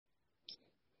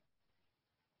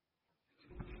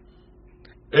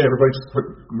Hey everybody, just a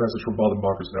quick message from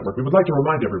Bonkers Network. We would like to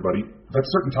remind everybody that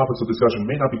certain topics of discussion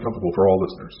may not be comfortable for all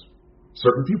listeners.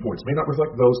 Certain viewpoints may not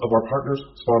reflect those of our partners,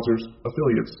 sponsors,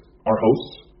 affiliates, our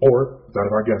hosts, or that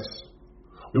of our guests.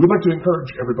 We would like to encourage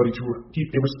everybody to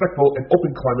keep a respectful and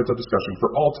open climate of discussion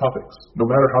for all topics, no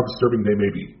matter how disturbing they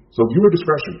may be. So viewer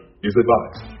discretion is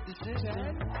advised.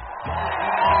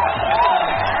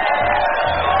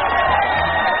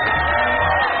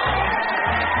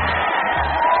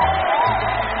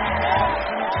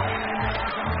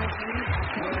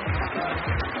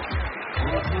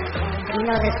 You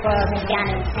know this world has gone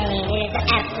insane. It is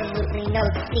absolutely no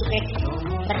secret.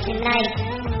 But tonight,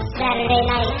 Saturday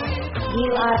night,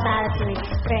 you are about to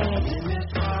experience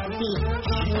the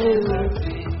true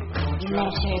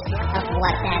measures of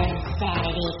what that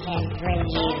insanity can bring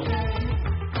you.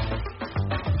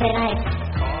 Tonight,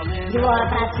 you are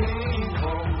about to see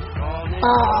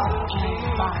Ball and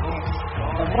Bonkers,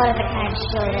 the one-of-a-kind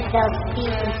show that delves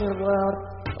deep into the world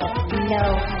with no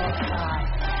holds barred.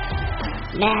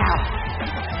 Now,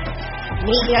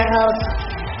 meet your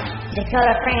hosts,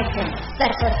 Dakota Franson,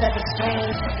 specialist of the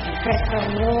strange, and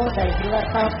Crystal Mule, the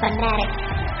UFO fanatic.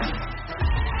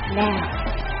 Now,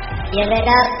 give it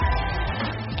up,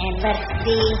 and let's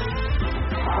see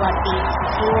what these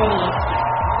two idiots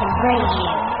can bring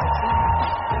you.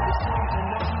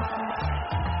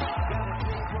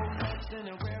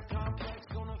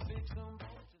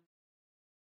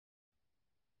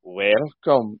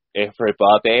 Welcome,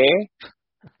 everybody.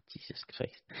 Jesus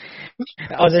Christ.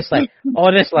 honestly,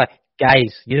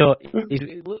 guys, you know,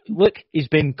 look, he's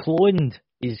been cloned.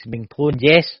 Yes,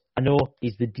 I know,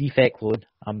 he's the defect clone.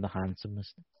 I'm the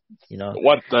handsomest, you know.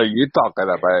 What are you talking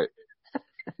about?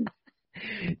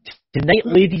 Tonight,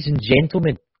 ladies and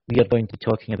gentlemen, we are going to be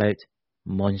talking about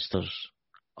monsters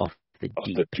of the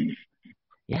deep.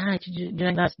 Yeah, did you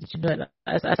know that's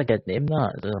a good name,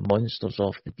 that? The Monsters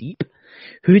of the Deep.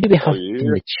 Who do we have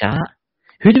in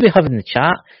the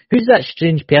chat? Who's that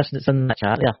strange person that's in that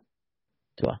chat there?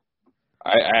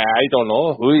 I don't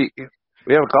know. We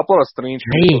have a couple of strange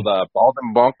people. The Bald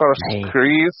and Bonkers,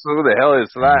 Chris. Who the hell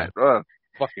is that?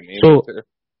 Fucking idiot. So,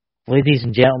 ladies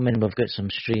and gentlemen, we've got some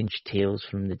strange tales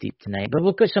from the deep tonight, but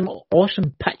we've got some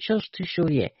awesome pictures to show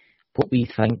you what we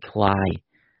think lie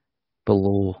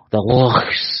below the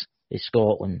lochs of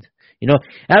Scotland. You know,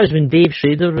 that was when Dave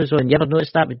Schrader was on. You ever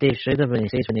noticed that with Dave Schrader when he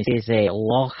says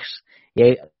lochs?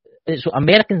 Yeah, it's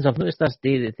Americans have noticed this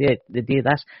day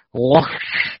this loch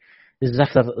as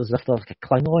if they're like a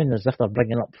Klingon, as if they're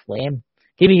bringing up flame.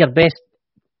 Give me your best.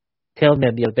 Tell me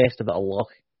your best about a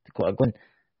loch. Dakota,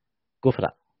 go for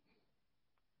it.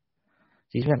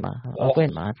 She's went mad. I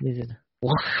went mad.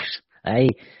 Lochs.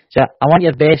 Aye. So I want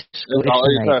your best.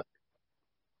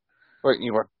 Wait,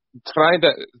 you were trying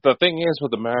to. The thing is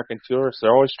with American tourists,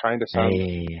 they're always trying to sound,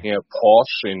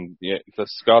 posh and the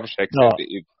Scottish accent.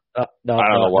 I don't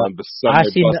know why I'm busting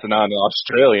out in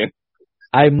Australian.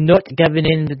 I'm not giving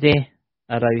in the day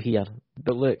around here,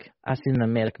 but look, I seen an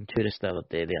American tourist the other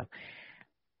day there,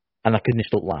 and I couldn't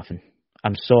stop laughing.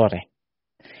 I'm sorry.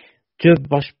 Two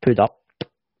of us put up,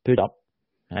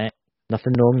 right?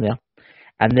 Nothing wrong there.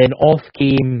 And then off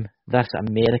came this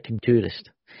American tourist.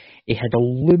 He had a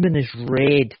luminous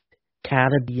red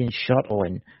Caribbean shirt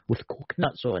on with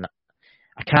coconuts on it,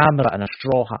 a camera and a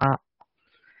straw hat.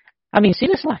 I mean,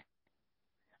 seriously,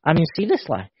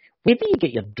 where do you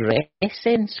get your dress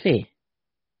sense for?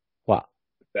 What?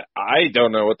 I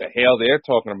don't know what the hell they're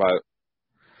talking about.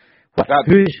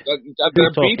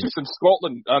 The beaches in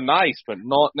Scotland are nice, but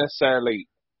not necessarily,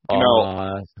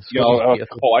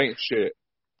 quiet shit.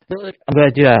 I'm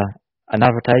going to do an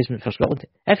advertisement for Scotland.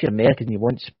 If you're American and you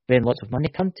want to spend lots of money,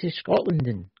 come to Scotland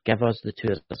and give us the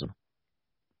tourism.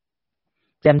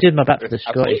 See, I'm doing my bit for the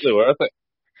Scottish. Absolutely worth it.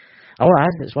 Oh,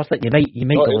 it's worth it. You might be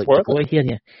looking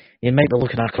here. You might be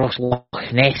looking across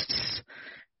Loch Ness,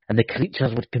 and the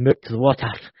creatures would come out to the water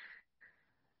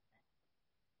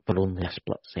for only a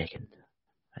split second,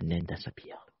 and then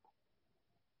disappear.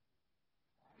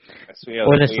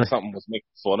 Honestly, something was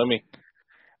making fun of me.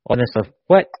 Honestly,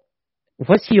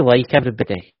 what's he like,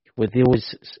 everybody, with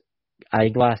those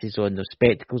eyeglasses on, those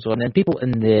spectacles on, and people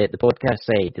in the podcast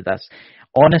side of this?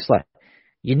 Honestly,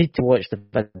 you need to watch the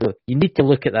video. You need to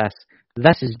look at this.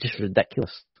 This is just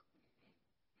ridiculous.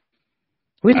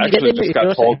 Where did you get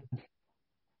them?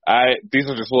 These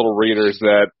are just little readers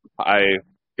that I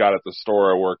got at the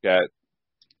store I work at.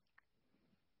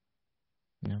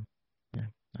 Yeah,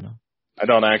 I know. I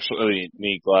don't actually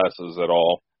need glasses at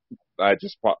all. I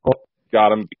just got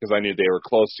them because I knew they were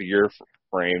close to your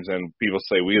frames, and people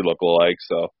say we look alike,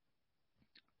 so.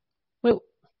 Well,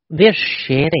 they're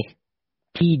sherry.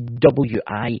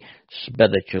 TWI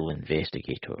Spiritual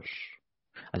Investigators.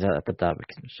 I thought that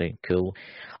would sound cool.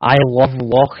 I love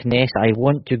Loch Ness. I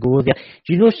want to go there.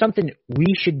 Do you know something?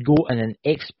 We should go on an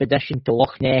expedition to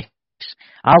Loch Ness.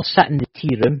 I'll sit in the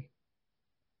tea room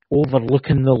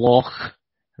overlooking the loch,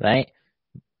 right,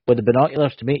 with the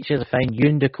binoculars to make sure they find you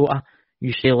and Dakota.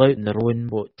 You sail out in the rowing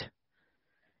boat.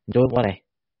 And don't worry,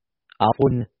 I'll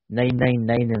phone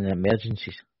 999 in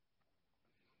emergencies.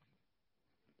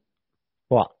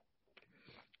 What?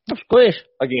 Of course.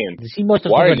 Again,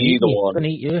 why are you the one?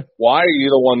 Why are you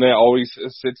the one that always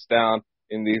sits down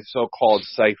in these so-called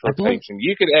safe locations?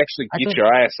 You could actually get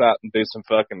your ass out and do some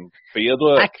fucking field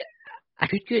work. I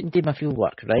could go out and do my field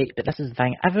work, right? But this is the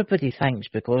thing. Everybody thinks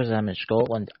because I'm in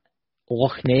Scotland,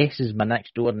 Loch Ness is my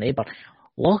next door neighbour.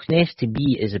 Loch Ness to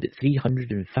me is about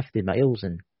 350 miles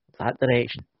in that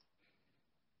direction.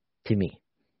 To me.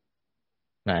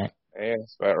 Right? Yeah,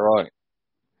 that's about right.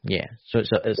 Yeah, so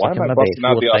it's why like am I busting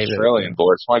out the Australian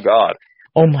voice? My God.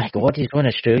 Oh my God, he's going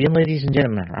Australian, ladies and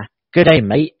gentlemen. Good day,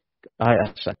 mate.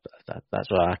 That's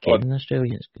what I came in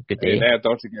Australia. Good day. Now,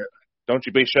 don't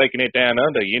you be shaking it down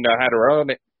under. You know how to run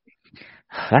it.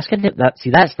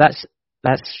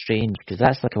 That's strange because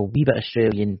that's like a wee bit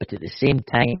Australian, but at the same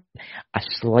time, a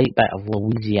slight bit of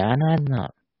Louisiana in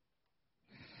that.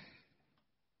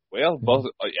 Well, both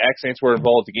accents were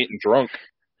involved in getting drunk.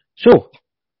 So,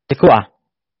 Dakota,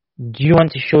 do you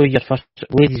want to show your first,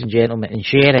 ladies and gentlemen, and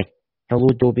Sherry, hello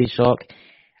Dobie Sock.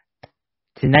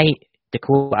 Tonight,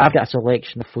 Dakota, I've got a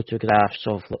selection of photographs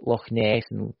of Loch Ness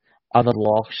and other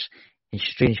lochs and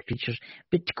strange creatures,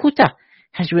 but Dakota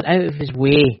has went out of his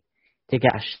way to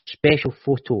get a special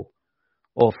photo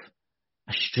of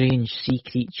a strange sea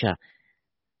creature.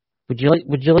 Would you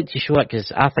like to show it?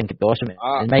 Because I think it'd be awesome.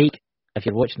 And Mike, if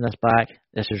you're watching this back,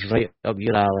 this is right up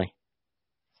your alley.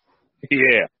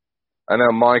 Yeah. I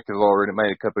know Mike has already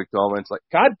made a couple of comments like,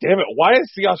 God damn it, why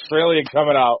is the Australian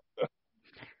coming out?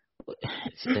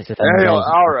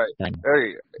 All right.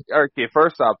 Okay,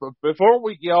 first off, before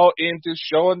we go into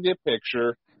showing the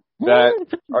picture that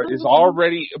is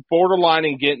already borderline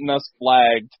and getting us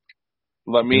flagged,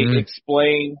 let me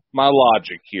explain my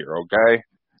logic here, okay?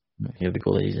 Here we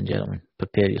go, ladies and gentlemen.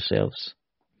 Prepare yourselves.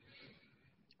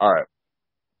 All right.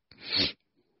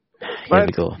 Here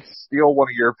we go. Steal one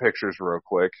of your pictures real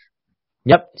quick.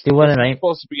 Yep, steal one of mine. It's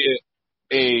supposed to be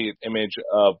a image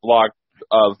of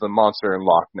the monster in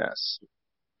Loch Ness.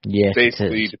 Yes,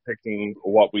 basically depicting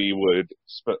what we would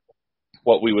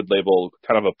label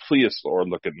kind of a plesiosaur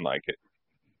looking like it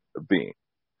being.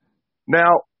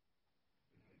 Now,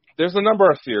 there's a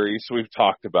number of theories we've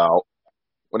talked about.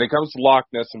 When it comes to Loch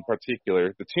Ness in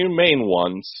particular, the two main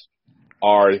ones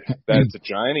are that it's a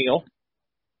giant eel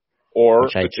or a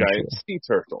giant sea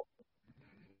turtle.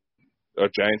 A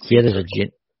giant sea turtle.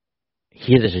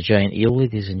 Here there's a giant eel,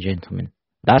 ladies and gentlemen.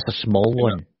 That's a small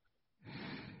one.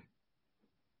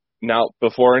 Now,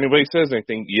 before anybody says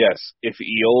anything, yes, if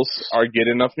eels are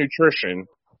getting enough nutrition,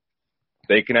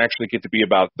 they can actually get to be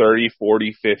about 30,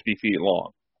 40, 50 feet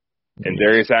long. And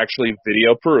there is actually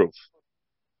video proof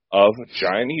of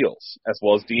giant eels, as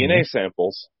well as DNA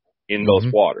samples in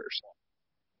those waters.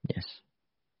 Yes.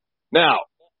 Now,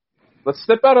 let's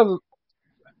step out of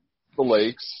the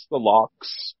lakes, the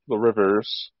lochs, the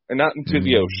rivers, and out into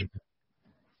the ocean.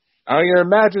 Now, you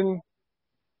imagine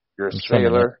you're a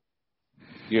sailor.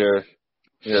 You're out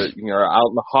in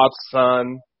the hot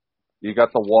sun. You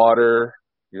got the water.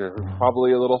 You're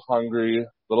probably a little hungry, a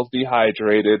little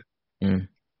dehydrated. And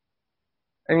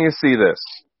you see this.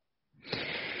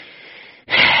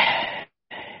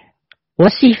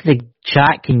 Let's see if the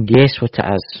chat can guess what it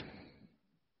is.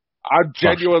 I'm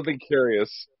genuinely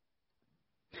curious.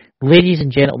 Ladies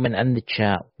and gentlemen in the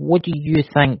chat, what do you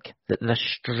think that this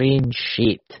strange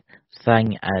shaped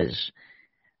thing is?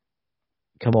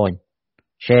 Come on.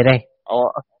 Sherry?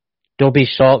 Dobby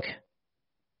Sock?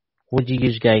 What do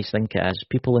you guys think it is?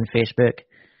 People on Facebook?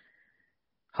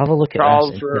 Have a look at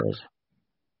this.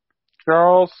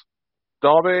 Charles?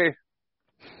 Dobby?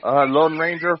 Lone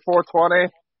Ranger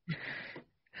 420?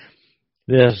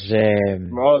 There's Sherry.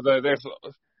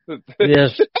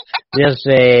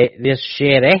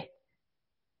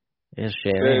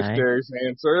 There's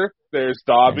Answer. There's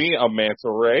Dobby, a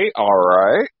manta ray. All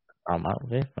right.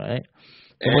 Right.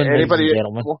 Anybody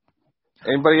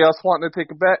else wanting to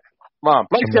take a bet? Come on,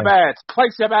 place your bets.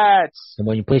 Place your bets. And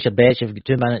when you place your bets, you've got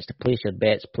 2 minutes to place your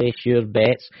bets. Place your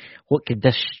bets. What could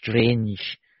this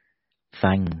strange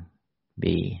thing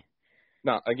be?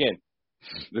 Now, again,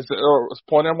 this is a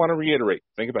point I want to reiterate.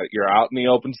 Think about it. You're out in the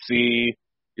open sea.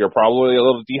 You're probably a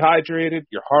little dehydrated.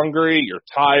 You're hungry. You're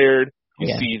tired.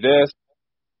 You see this.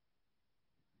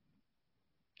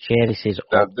 Sherry says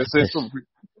this is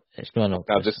it's not an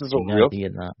octopus. Now, this is a real...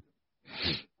 That.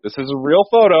 This is a real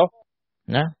photo.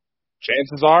 No?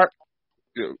 Chances are,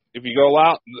 if you go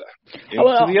out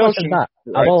into the ocean...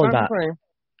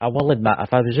 I will admit,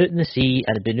 if I was out in the sea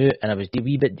and I'd been out and I was a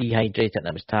wee bit dehydrated and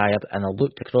I was tired and I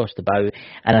looked across the bow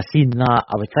and I seen that,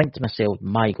 I would think to myself,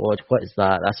 my God, what is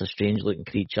that? That's a strange looking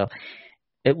creature.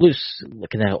 It looks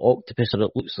like an octopus or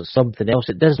it looks like something else.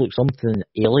 It does look something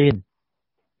alien.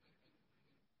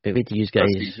 But wait to use guys.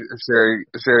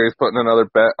 Sherry's putting another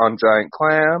bet on giant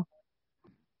clam.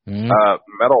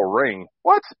 Metal ring.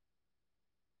 What?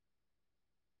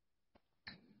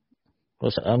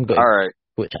 What's it? I'm going. All right.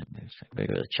 Go to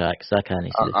the chat because I can't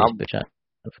see the Facebook chat.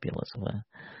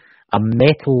 A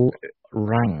metal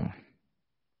ring.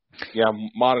 Yeah, I'm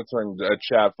monitoring the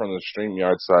chat from the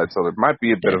StreamYard side, so there might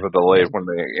be a bit of a delay when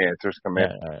the answers come in.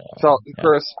 So,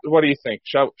 Chris, what do you think?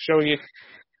 Shall we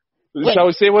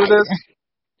say what it is?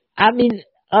 I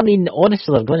mean,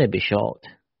 honestly, they're going to be shocked.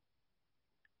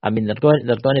 They're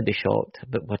going to be shocked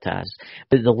about what it is.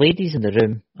 But the ladies in the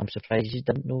room, I'm surprised you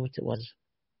didn't know what it was.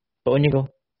 But on you go.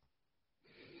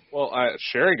 Well,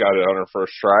 Sherry got it on her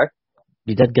first try.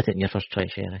 You did get it in your first try,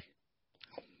 Sherry.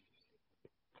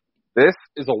 This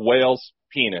is a whale's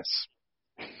penis.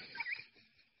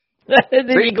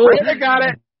 There you go. I got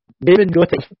it. David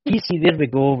got it. See, there we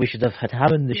go. We should have had him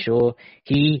on the show.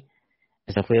 He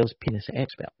is a whale's penis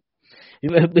expert.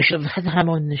 We should have had him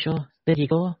on the show. There you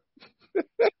go.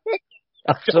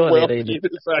 I'm sorry, David.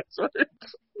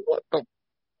 What the...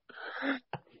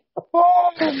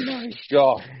 Oh, my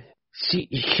God.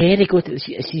 Sherry's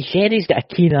got a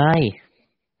keen eye.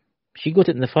 She got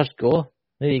it in the first go.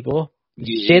 There you go.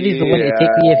 Yeah. Sherry's the one to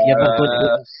take you if you ever go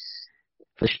to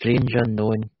the strange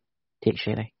unknown. Take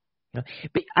Sherry. You know?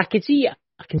 But I can see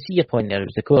your point there. It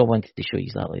was Dakota wanted to show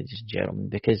you that, ladies and gentlemen,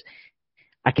 because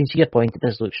I can see your point. It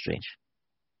does look strange.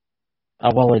 I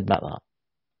will admit that.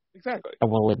 Exactly. I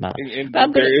will admit that.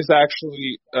 And there is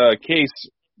actually a case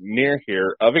near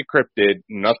here of a cryptid,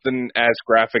 nothing as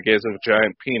graphic as a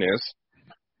giant penis,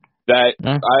 that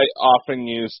I often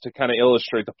use to kind of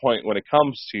illustrate the point when it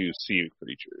comes to sea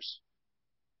creatures.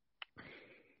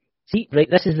 See, right,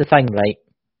 this is the thing, right?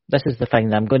 This is the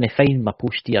thing. I'm going to find my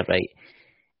post here, right?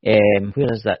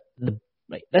 Where is that?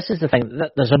 Right, this is the thing.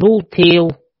 There's an old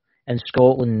tale in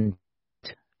Scotland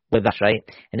with this, right?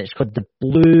 And it's called the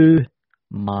Blue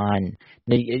Man.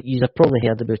 Now, you've probably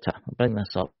heard about it. I'll bring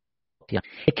this up here.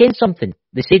 It came something.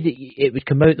 They said that it would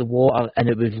come out the water and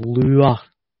it would lure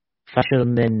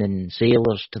fishermen and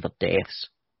sailors to their deaths,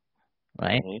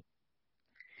 right? Mm-hmm.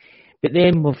 But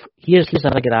then here's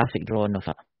a graphic drawing of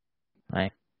it,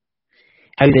 right?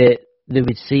 How they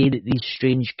would say that these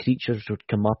strange creatures would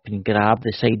come up and grab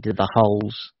the side of the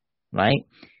hulls, right?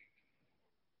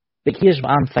 But here's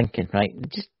what I'm thinking, right?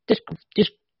 Just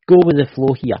go with the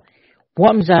flow here.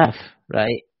 What happens if,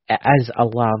 right, it is a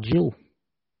large eel?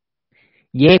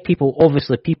 Yeah,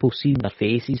 people see their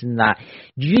faces and that.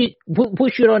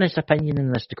 What's your honest opinion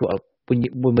in this, Dakota, when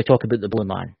we talk about the Blue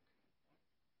Man?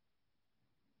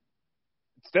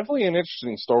 It's definitely an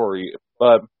interesting story,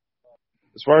 but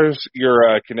as far as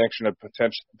your connection of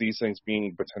these things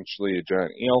being potentially a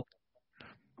giant eel,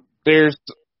 there's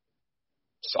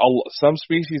some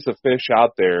species of fish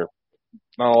out there,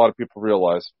 not a lot of people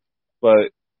realize,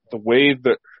 but the way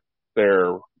that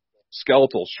their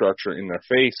skeletal structure in their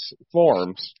face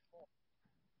forms,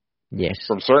 yes,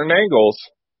 from certain angles,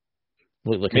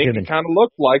 make it kind of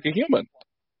look like a human,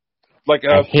 like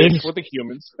a fish with a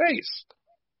human's face.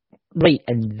 Right,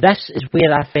 and this is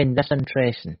where I find this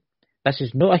interesting. This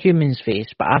is not a human's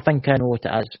face, but I think I know what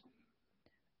it is.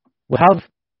 We have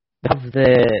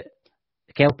the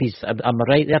Kelpies. Am I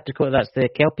right there, Dakota? That's the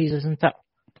Kelpies, isn't it?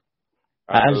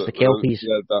 That is the Kelpies.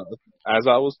 As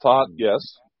I was taught,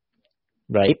 yes.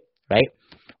 Right.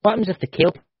 What happens if the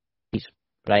Kelpies,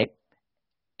 right,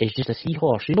 is just a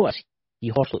seahorse? You know what a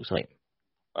seahorse looks like?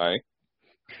 Aye.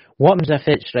 What happens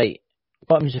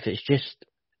if it's just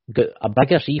got a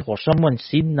bigger seahorse? Someone's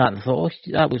seen that and thought,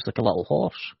 oh, that looks like a little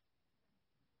horse.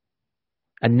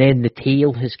 And then the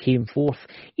tail has came forth.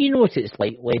 You know what it's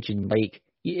like, legend, like,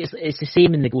 it's the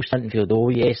same in the ghost hunting field. Oh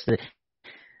yes,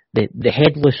 the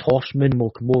headless horseman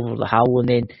will come over the hill and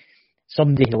then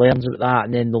somebody learns about that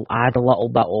and then they'll add a little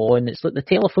bit on. It's like the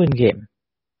telephone game,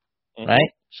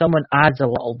 right? Someone adds a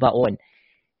little bit on.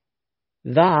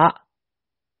 That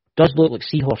does look like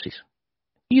seahorses.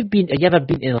 Have you ever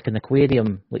been to like an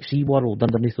aquarium, like SeaWorld,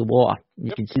 underneath the water?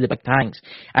 You can see the big tanks.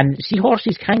 And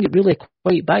seahorses can get really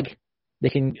quite big. They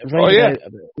can ride out.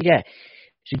 Yeah.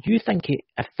 So do you think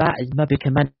if that is maybe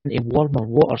come into warmer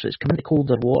waters, it's come into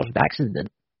colder waters by accident?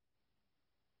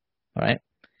 Alright?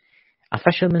 A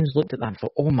fisherman's looked at that and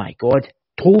thought, oh my God,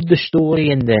 told the story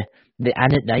in the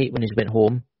inn at night when he's went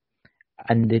home,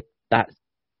 and that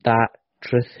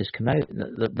truth has come out.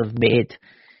 They've made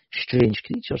strange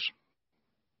creatures.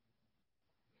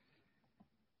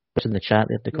 What's in the chat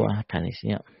there, Dakota? I can't see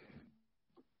it.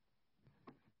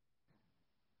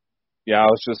 Yeah, I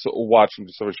was just watching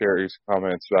some of Sherry's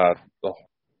comments about the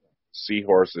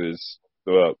seahorses,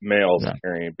 the males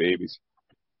carrying babies.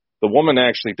 The woman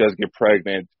actually does get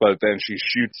pregnant, but then she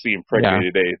shoots the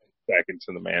impregnated egg back into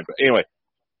the man. But anyway,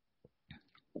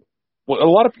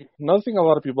 another thing a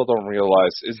lot of people don't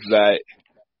realize is that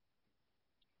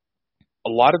a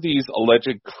lot of these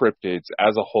alleged cryptids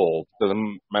as a whole,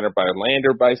 doesn't matter by land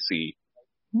or by sea,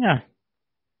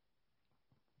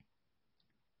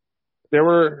 there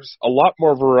was a lot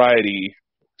more variety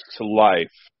to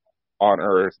life on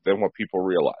Earth than what people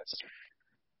realize.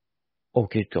 Oh,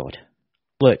 good God.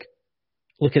 Look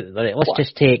at it. Let's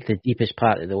just take the deepest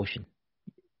part of the ocean.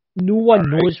 No one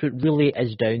knows what really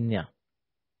is down there,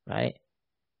 right?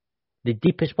 The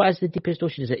deepest, what is the deepest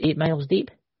ocean? Is it 8 miles deep?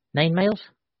 9 miles?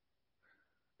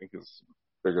 I think it's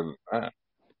bigger than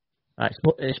that.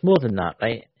 It's more than that,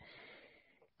 right?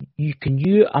 Can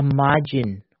you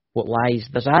imagine what lies?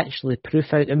 There's actually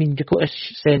proof out. I mean, Dakota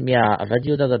sent me a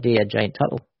video the other day, a giant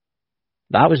turtle.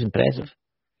 That was impressive.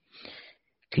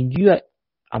 Can you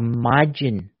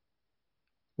imagine?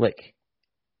 Like,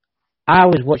 I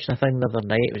was watching a thing the other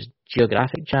night, it was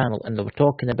Geographic Channel, and they were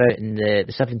talking about in the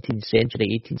 17th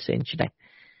century, 18th century,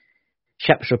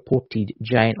 ships reported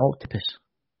giant octopus,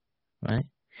 right?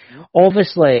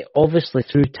 Obviously,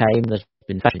 through time, there's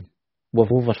been fishing. We've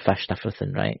overfished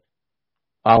everything, right?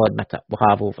 I'll admit it, we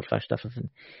have overfished everything.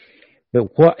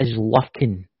 But what is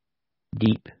lurking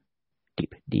deep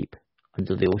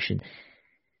under the ocean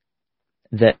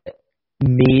that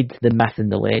made the myth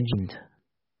and the legend?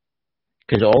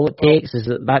 Because all it takes is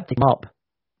that to come up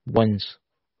once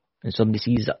and somebody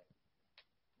sees it.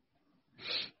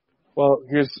 Well,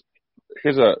 here's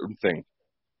a thing.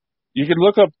 You can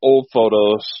look up old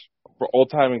photos, for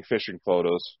old-timing fishing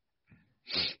photos,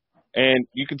 and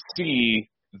you can see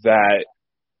that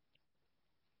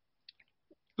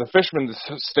the fisherman that's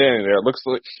standing there looks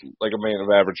like a man of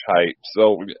average height.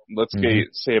 So let's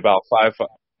say about 5'5",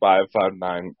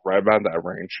 5'9", right about that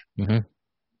range. Mm-hmm.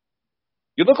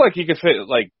 You look like you could fit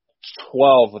like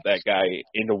 12 of that guy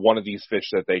into one of these fish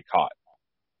that they caught.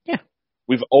 Yeah.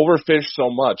 We've overfished so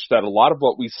much that a lot of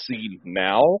what we see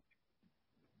now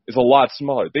is a lot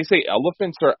smaller. They say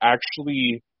elephants are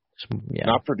actually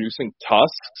not producing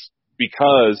tusks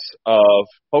because of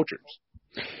poachers.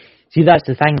 See, that's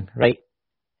the thing, right?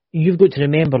 You've got to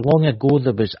remember, long ago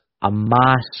there was a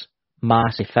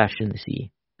mass of fish in the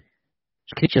sea.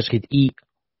 So creatures could eat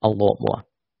a lot more.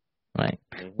 Right.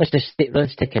 Let's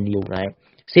take a Nile, right?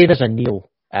 Say there's a Nile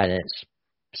and it's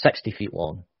 60 feet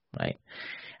long, right?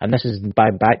 And this is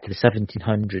back to the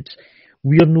 1700s.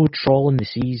 We're no trawling the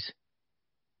seas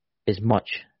as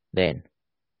much then.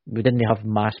 We didn't have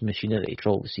mass machinery to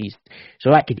trawl the seas.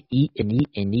 So that could eat and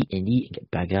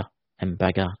get bigger and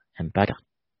bigger and bigger,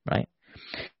 right?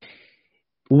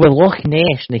 With Loch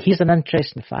Ness, now here's an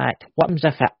interesting fact. What happens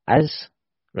if it is,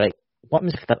 right? What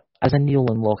happens if there is a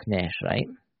Nile in Loch Ness, right?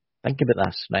 Think about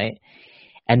this, right?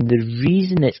 And the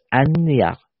reason it's in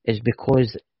there is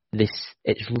because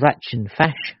it's rich in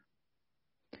fish.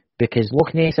 Because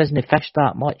Loch Ness isn't fished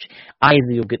that much. Either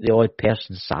you'll get the odd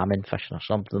person salmon fishing or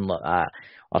something like that,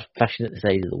 or fishing at the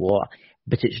side of the water.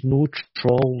 But it's no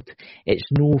trawled. It's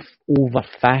no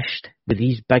overfished with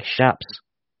these big ships,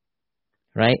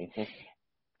 right? Mm-hmm.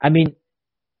 I mean,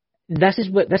 this is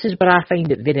where I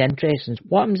find it very interesting.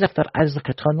 What happens if there is like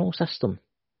a tunnel system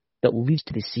that leads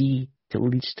to the sea, that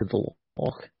leads to the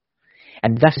loch?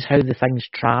 And this is how the thing's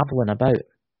travelling about.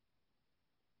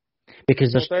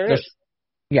 Because there's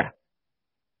yeah.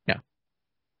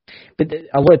 But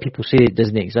a lot of people say it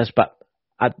doesn't exist, but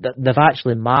they've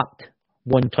actually mapped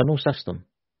one tunnel system,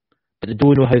 but they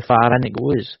don't know how far in it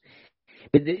goes.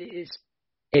 But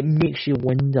it makes you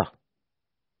wonder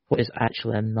what is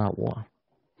actually in that water.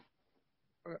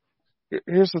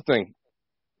 Here's the thing.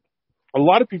 A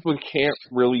lot of people can't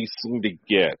really seem to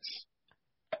get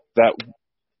that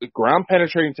ground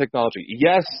penetrating technology.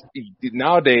 Yes,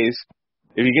 nowadays,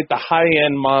 if you get the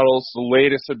high-end models, the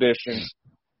latest editions,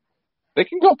 they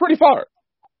can go pretty far.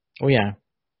 Oh, yeah.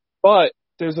 But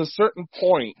there's a certain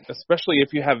point, especially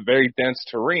if you have very dense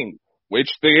terrain, which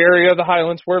the area of the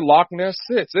Highlands where Loch Ness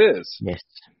sits is. Yes.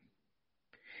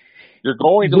 You're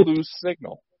going to lose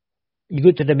signal. You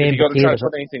got to remember, if you got to try to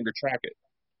put anything to track it.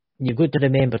 You've got to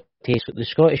remember, Taste, with the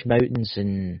Scottish mountains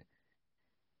and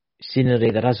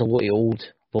scenery, there is a lot of old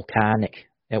volcanic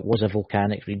It was a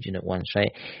volcanic region at once,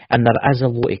 right? And there is a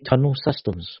lot of tunnel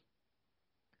systems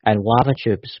and lava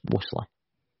tubes, mostly.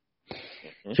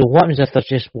 Mm-hmm. So what happens if there's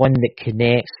just one that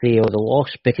connects the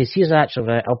lochs? Because here's actually,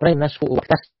 right, I'll bring this photo.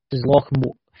 This is Loch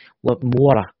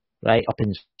Moura, right, up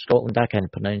in Scotland. I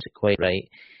can't pronounce it quite right.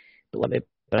 But let me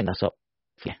bring this up.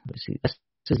 Yeah, let's see. This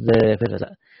is where is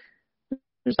it?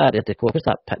 Where's that at Dakota? Where's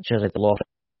that picture of the loch?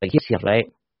 Like, here's here, right?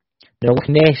 Now, Loch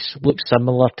Ness looks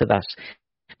similar to this.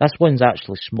 This one's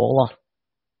actually smaller.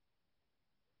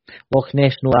 Loch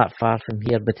Ness not that far from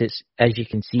here, but it's, as you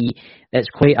can see, it's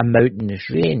quite a mountainous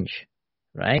range,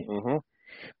 right? Mm-hmm.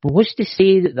 But what's to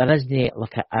say that there isn't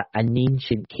like an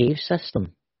ancient cave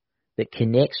system that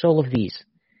connects all of these?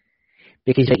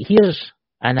 Because like, here's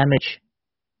an image.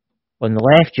 On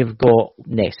the left, you've got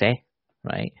Ness,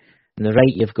 right? On the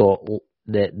right, you've got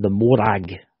the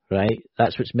Morag, right?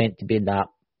 That's what's meant to be in that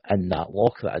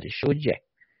loch that I just showed you.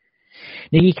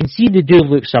 Now, you can see they do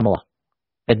look similar.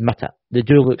 Admit it. They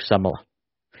do look similar.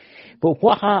 But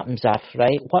what happens if,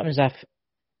 right? What happens if,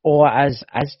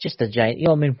 as just a giant, you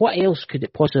know, I mean, what else could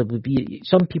it possibly be?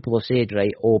 Some people have said,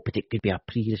 right, but it could be a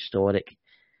prehistoric.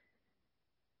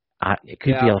 It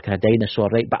could be like a dinosaur,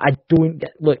 right? But I don't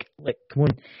get, look, come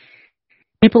on.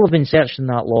 People have been searching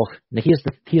that loch. Now, here's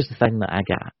the thing that I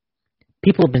got.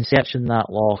 People have been searching that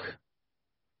loch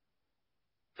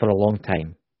for a long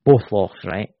time. Both lochs,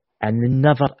 right? And they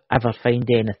never, ever find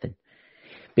anything.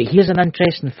 But here's an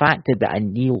interesting fact about a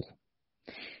Neil.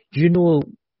 Do you know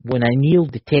when a Neil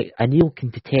can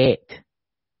detect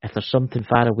if there's something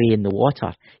far away in the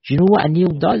water? Do you know what a Neil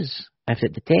does if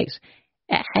it detects?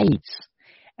 It hides.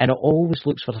 And it always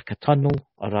looks for like a tunnel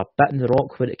or a bit in the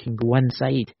rock where it can go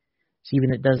inside. See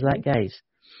when it does that, guys?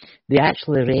 They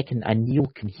actually reckon a Neil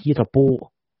can hear a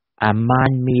boat, a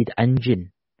man-made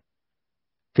engine,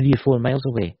 3 or 4 miles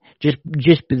away. Just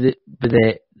by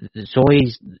the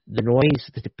noise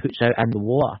that it puts out in the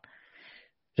water.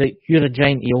 Right, you're a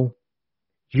giant eel.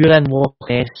 You're in Loch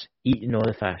Ness eating all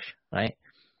the fish, right?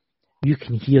 You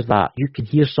can hear that. You can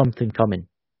hear something coming.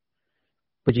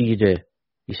 What do? You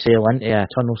sail into a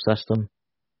tunnel system.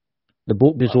 The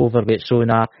boat goes over with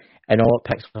sonar, and all it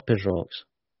picks up is rocks.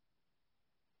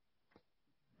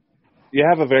 You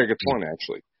have a very good point,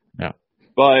 actually. Yeah.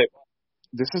 But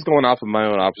this is going off of my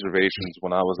own observations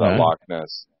when I was at Loch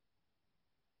Ness.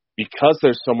 Because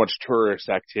there's so much tourist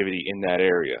activity in that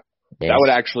area, that would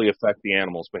actually affect the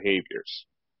animals' behaviors.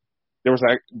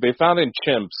 They found in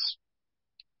chimps,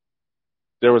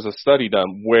 there was a study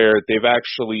done where they've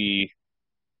actually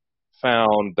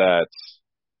found that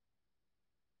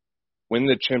when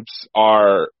the chimps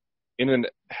are in an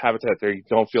habitat they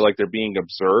don't feel like they're being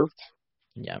observed,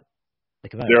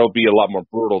 there'll be a lot more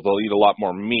brutal. They'll eat a lot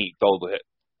more meat. They'll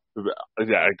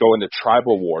go into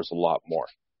tribal wars a lot more.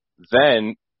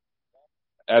 Then,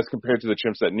 as compared to the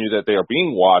chimps that knew that they are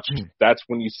being watched, that's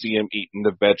when you see them eating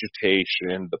the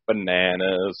vegetation, the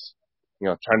bananas,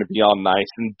 trying to be all nice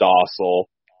and docile.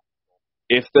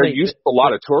 If they're used to a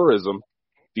lot of tourism,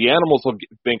 the animals will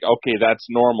think, okay, that's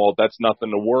normal, that's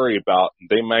nothing to worry about.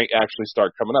 They might actually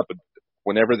start coming up. But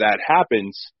whenever that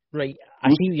happens, right,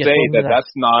 you say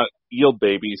that's not eel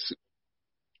babies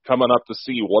coming up to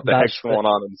see what the heck's going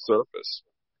on the surface.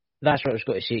 That's what I was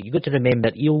going to say. You've got to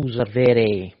remember, eels are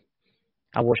very...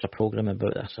 I watched a program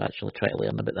about this, actually, trying to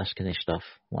learn about this kind of stuff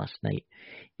last night.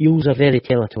 Eels are very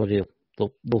territorial.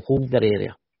 They'll hold their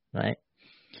area, right?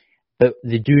 But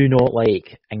they do not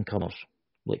like incomers,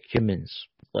 like humans,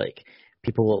 like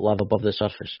people that live above the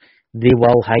surface. They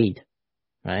will hide,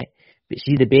 right? But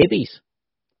see the babies,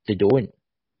 they don't.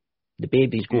 The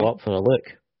babies go up for a look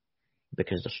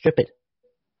because they're stupid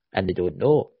and they don't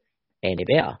know any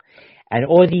better. And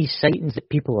all these sightings that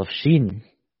people have seen,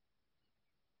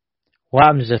 what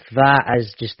happens if that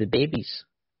is just the babies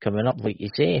coming up, like you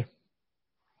say?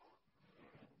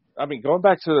 I mean, going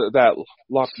back to that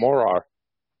Loch Morar,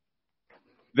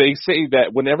 they say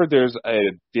that whenever there's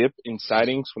a dip in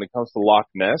sightings when it comes to Loch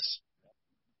Ness,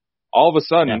 all of a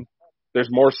sudden, there's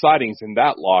more sightings in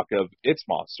that loch of its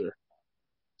monster.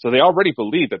 So they already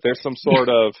believe that there's some sort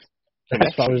of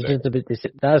connection.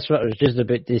 That's what I was just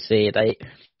about to say, right?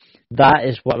 That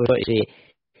is what I was about to say.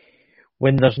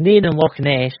 When there's none in Loch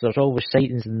Ness, there's always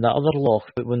sightings in the other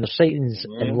loch. But when there's sightings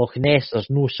in Loch Ness, there's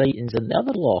no sightings in the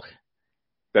other loch.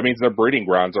 That means their breeding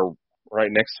grounds are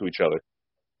right next to each other.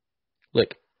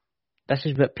 Look, this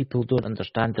is what people don't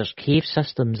understand. There's cave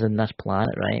systems in this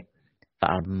planet, right, that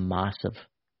are massive,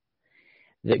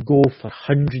 that go for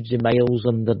hundreds of miles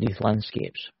underneath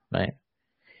landscapes, right?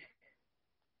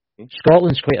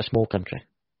 Scotland's quite a small country,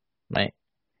 right?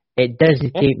 It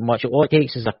doesn't take much. All it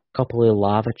takes is a couple of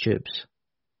lava tubes,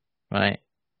 right?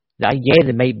 Yeah,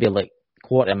 they might be like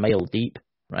quarter mile deep,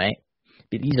 right?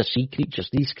 But these are sea creatures.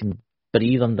 These can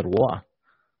breathe underwater,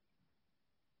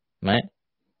 right?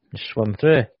 Just swim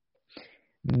through.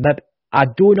 Maybe, I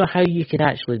don't know how you could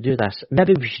actually do this.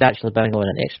 Maybe we should actually bring on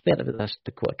an expert about this,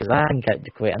 Dakota, because I think it'd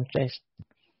be quite interesting.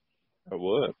 It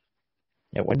would.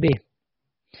 It would be.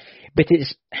 But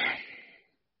it's...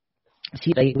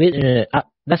 See, like, wait a minute.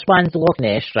 This one's the Loch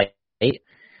Ness, right?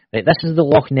 Right, this is the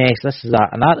Loch Ness. This is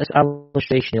an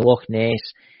illustration of Loch Ness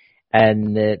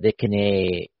and the kind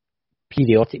of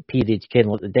periodic period, kind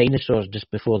of like the dinosaurs just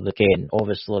before the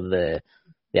obviously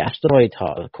the asteroid hit,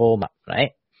 or the comet,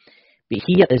 right? But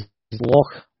here is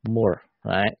Loch Moor,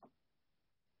 right?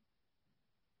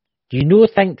 Do you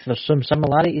think there's some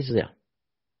similarities there?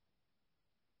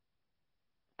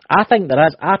 I think there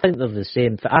is. I think they're the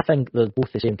same. I think they're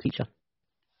both the same creature.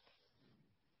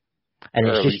 And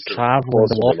it's just traveling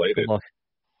the Loch.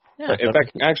 Yeah, in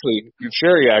fact, actually,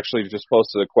 Sherry actually just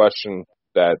posted a question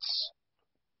that's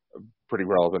pretty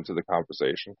relevant to the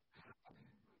conversation.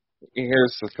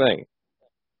 Here's the thing.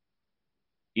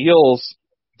 Eels,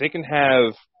 they can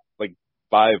have like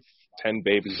 5-10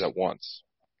 babies at once.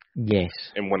 Yes.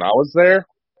 And when I was there,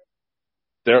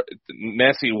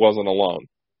 Nessie wasn't alone.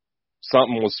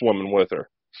 Something was swimming with her.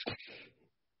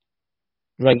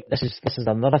 Right, this is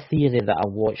another theory that I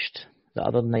watched the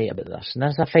other night about this, and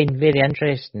this I find very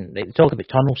interesting. They talk about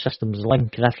tunnel systems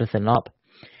linking everything up.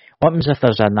 What happens if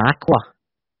there's an aqua?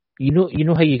 You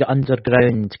know how you get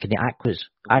underground kind of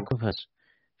aquifers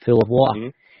full of water. Mm-hmm.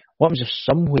 What happens if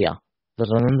somewhere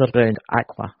there's an underground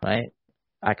aqua, right?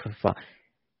 Aquifer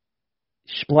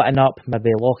splitting up, maybe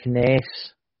Loch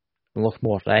Ness and Loch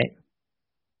Moor, right?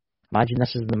 Imagine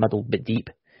this is in the middle, but deep.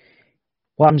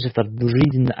 What happens if they're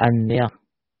breeding in there?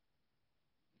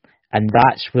 And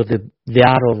that's where they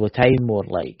are all the time, more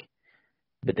like.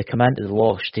 But they come into the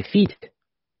lochs to feed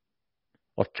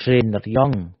or train their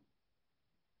young.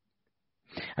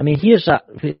 I mean, here's a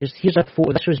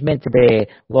photo. This was meant to be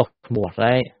Loch Moor,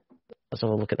 right? Let's have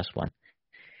a look at this one.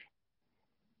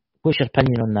 What's your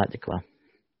opinion on that, Dakota?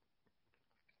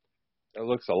 It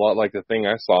looks a lot like the thing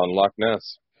I saw in Loch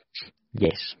Ness.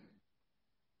 Yes.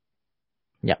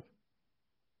 Yeah.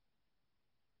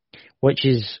 Which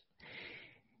is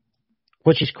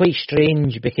quite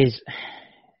strange, because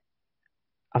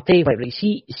I'll tell you what, right?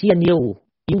 See an eel.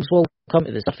 Eels will come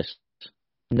to the surface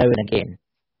now and again,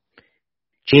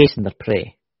 chasing their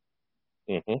prey.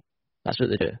 Mm-hmm. That's what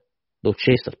they do. They'll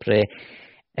chase their prey.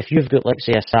 If you've got, let's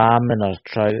say, a salmon or a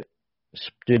trout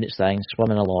doing its thing,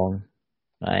 swimming along,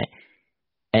 right,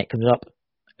 and it comes up,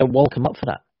 it will come up for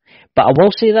that. But I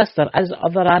will say this: there is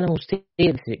other animals too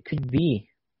that it could be.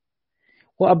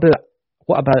 What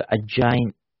about a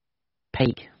giant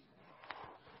pike?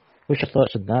 What's your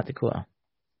thoughts on that, Dakota?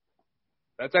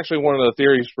 That's actually one of the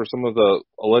theories for some of the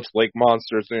alleged lake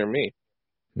monsters near me.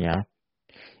 Yeah.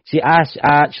 See, I've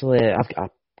got a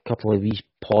couple of these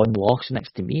pond lochs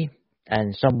next to me,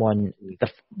 and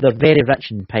they're very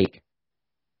rich in pike.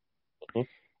 Mm-hmm.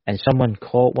 And someone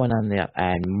caught one in there,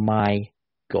 and my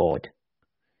God,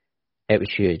 it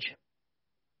was huge.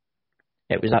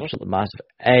 It was absolutely massive.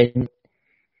 And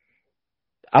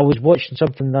I was watching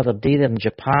something the other day there in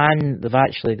Japan. They've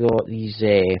actually got these,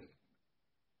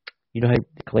 you know how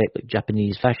they collect like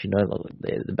Japanese fish, you know,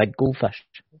 like the big goldfish.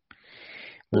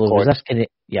 Well, there was this kind of,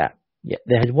 yeah.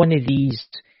 They had one of these,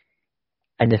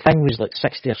 and the thing was like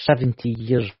 60 or 70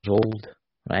 years old,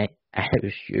 right? And it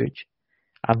was huge.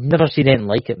 I've never seen anything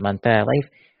like it in my entire life.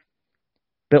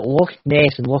 But Loch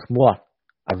Ness and Loch Moor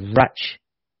are rich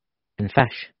in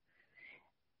fish.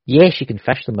 Yes, you can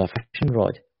fish them with a fishing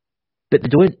rod, but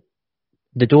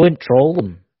they don't trawl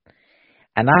them.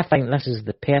 And I think this is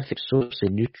the perfect source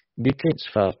of nutrients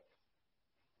for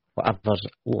whatever's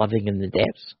living in the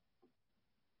depths.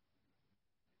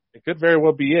 It could very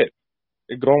well be it.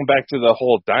 Going back to the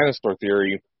whole dinosaur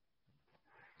theory,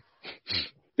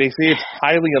 they say it's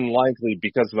highly unlikely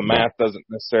because the math doesn't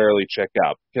necessarily check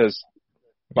out. Because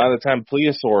by the time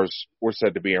plesiosaurs were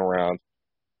said to be around,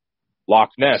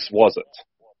 Loch Ness wasn't.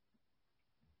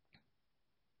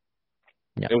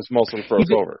 Yeah. It was mostly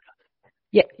froze over.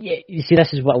 Yeah. You see,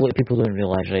 this is what a lot of people don't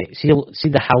realise, right? See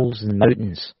the hills and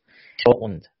mountains,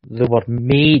 Scotland. They were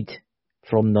made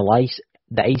from the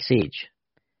Ice Age.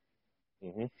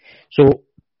 Mm-hmm. So,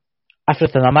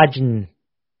 everything, imagine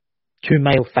 2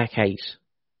 mile thick ice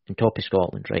on top of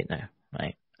Scotland right now,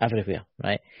 right? Everywhere,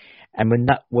 right? And when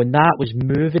that was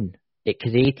moving, it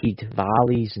created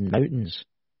valleys and mountains,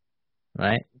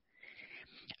 right?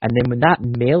 And then when that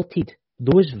melted,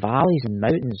 those valleys and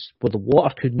mountains where the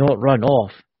water could not run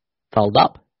off filled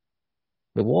up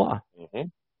with water. Mm-hmm.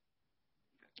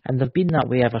 And they've been that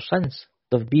way ever since.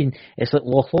 It's like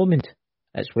Loch Lomond.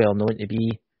 It's well known to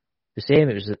be the same.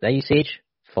 It was at the Ice Age,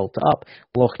 filled it up.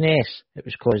 Loch Ness, it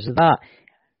was because of that.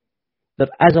 There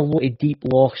is a lot of deep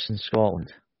lochs in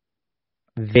Scotland.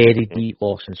 Very deep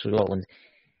lochs in Scotland.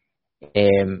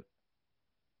 And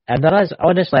there is,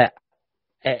 honestly,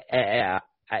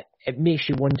 it makes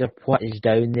you wonder what is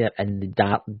down there in the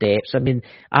dark depths. I mean,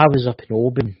 I was up in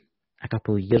Oban a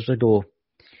couple of years ago,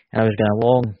 and I was going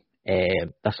along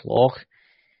this loch,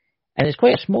 and it's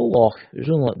quite a small loch. It was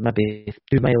only like maybe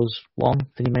 2 miles long,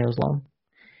 3 miles long,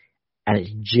 and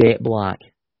it's jet black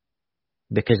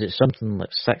because it's something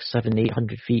like 600, 700,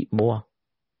 800 feet more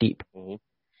deep. Mm-hmm.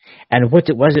 And what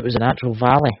it was a natural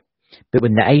valley, but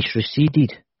when the ice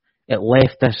receded, it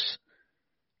left this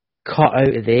cut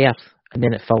out of the earth, and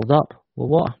then it filled up with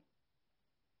water.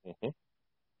 Mm-hmm.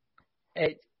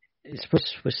 It's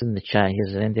what's in the chat here.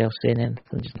 Is there anybody else saying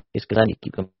anything? Just because I need to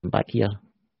keep coming back here.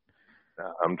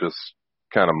 I'm just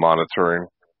kind of monitoring.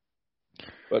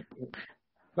 But,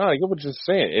 no, I get what you're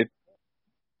saying.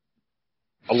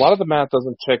 A lot of the math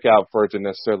doesn't check out for it to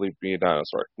necessarily be a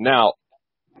dinosaur. Now,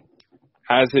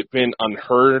 has it been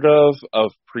unheard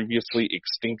of previously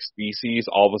extinct species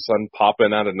all of a sudden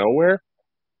popping out of nowhere?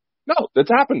 No,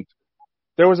 that's happened.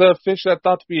 There was a fish that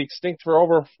thought to be extinct for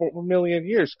over 4 million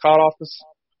years, caught off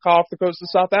the coast of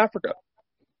South Africa.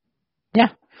 Yeah.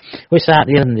 What's that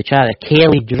there in the chat?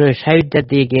 Kelly Druce, how did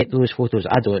they get those photos?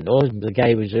 I don't know. The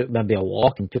guy was out maybe a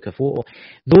walk and took a photo.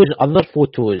 Those other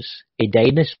photos of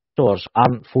dinosaurs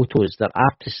aren't photos. They're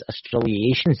artist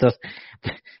australiations.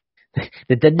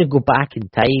 They didn't go back in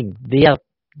time.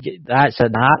 That's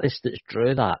an artist that's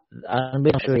drew that. I'm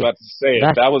going to show you. I was about to say,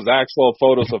 that was actual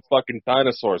photos of fucking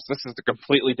dinosaurs. This is a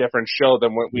completely different show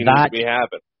than what we need to be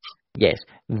having. Yes,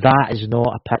 that is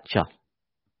not a picture.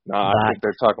 No, I think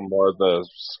they're talking more of the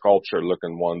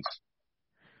sculpture-looking ones.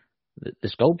 The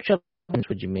sculpture ones?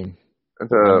 What do you mean?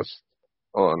 Hold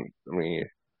on, let me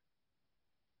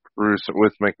peruse it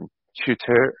with my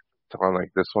computer. Something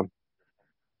like this one.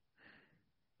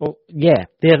 Well, yeah,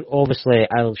 they're obviously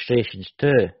illustrations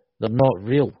too. They're not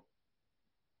real.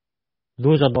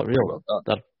 Those are not real.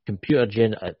 They're computer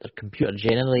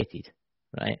generated,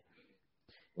 right?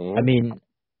 Mm. I mean,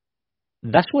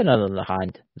 this one on the other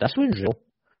hand, this one's real.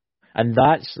 And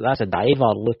that's a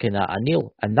diver looking at an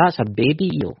eel. And that's a baby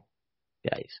eel,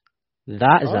 guys.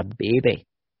 That is a baby.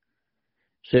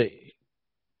 So,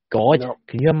 God,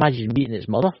 Can you imagine meeting its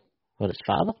mother or its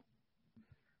father?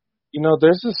 You know,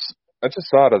 there's this, I just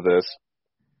thought of this,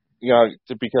 you know,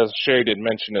 because Sherry did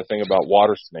mention a thing about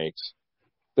water snakes.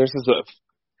 There's this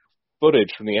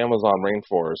footage from the Amazon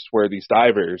rainforest where these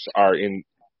divers are in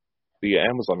the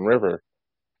Amazon River,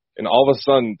 and all of a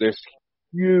sudden, there's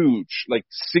huge, like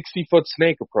 60-foot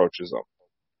snake approaches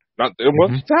them. It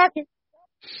wasn't attacking,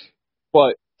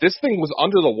 but this thing was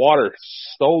under the water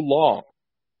so long,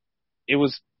 it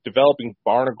was developing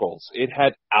barnacles. It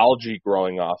had algae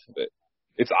growing off of it.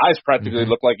 Its eyes practically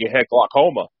looked like it had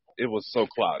glaucoma. It was so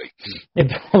cloudy.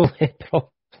 It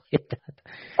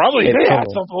probably did have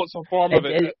some form of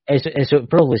it. So it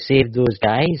probably saved those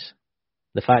guys.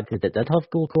 The fact that it did have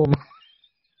glaucoma.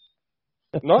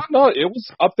 No, it was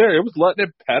up there. It was letting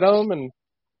it pet them, and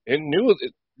it knew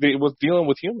it was dealing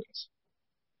with humans.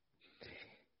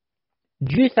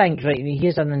 Do you think, right,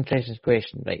 here's an interesting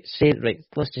question, right?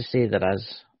 Let's just say there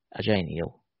is a giant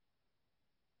eel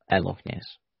at Loch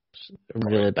Ness. A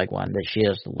really big one that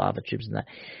shares the lava tubes and that.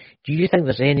 Do you think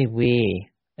there's any way,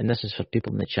 and this is for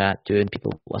people in the chat too, and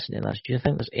people listening to this, do you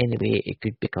think there's any way it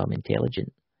could become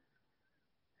intelligent?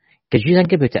 Because you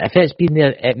think about it, if it's been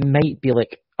there, it might be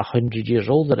like 100 years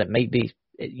old, or it might be,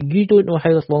 you don't know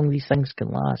how long these things can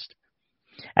last.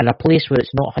 And a place where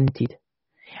it's not hunted,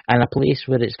 and a place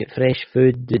where it's got fresh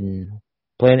food and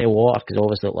plenty of water, because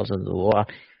obviously it lives under the water,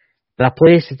 but a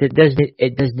place that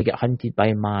doesn't get hunted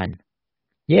by man.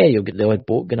 Yeah, you'll get the odd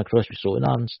boat going across with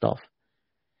sonar and stuff.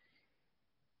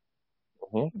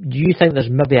 Do you think there's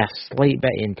maybe a slight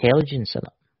bit of intelligence in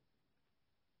it?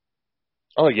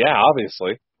 Oh yeah,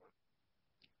 obviously.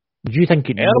 Do you think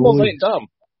animals ain't dumb?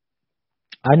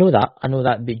 I know that,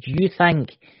 but do you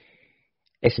think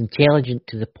it's intelligent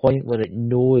to the point where it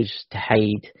knows to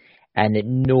hide, and it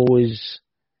knows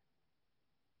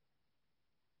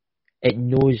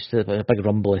there's a big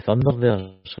rumble of thunder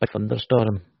there, it's a big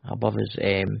thunderstorm above us,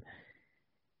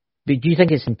 but do you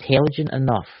think it's intelligent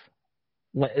enough,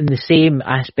 in the same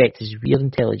aspect as we're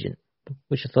intelligent?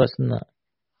 What's your thoughts on that?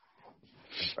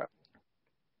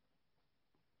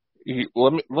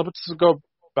 Let's go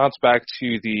bounce back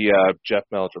to the Jeff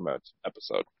Meldrum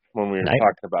episode when we were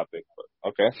talking about Bigfoot.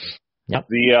 Okay, Yep.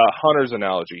 The hunters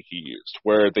analogy he used,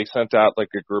 where they sent out like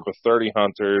a group of 30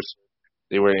 hunters.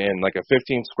 They were in like a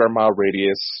 15 square mile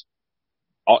radius.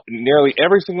 Nearly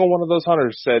every single one of those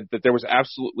hunters said that there was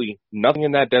absolutely nothing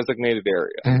in that designated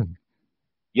area.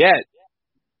 Yet,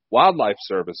 Wildlife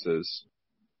Services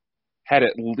had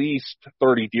at least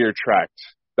 30 deer tracked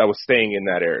that was staying in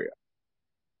that area.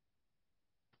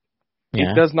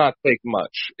 Yeah. It does not take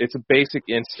much. It's a basic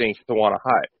instinct to want to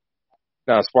hide.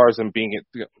 Now, as far as them being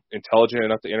intelligent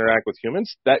enough to interact with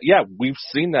humans, we've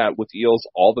seen that with eels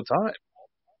all the time.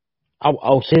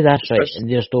 I'll say that's right, and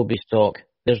there's no be stock.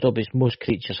 There's no be most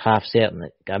creatures half certain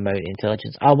that amount of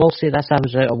intelligence. I will say this, I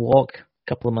was out a walk a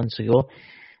couple of months ago.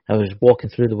 I was walking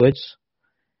through the woods.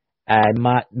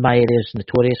 My area is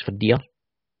notorious for deer,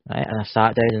 right? And I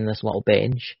sat down in this little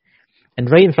bench,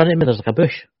 and right in front of me there's like a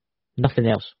bush, nothing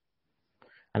else.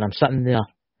 And I'm sitting there,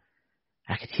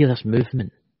 I could hear this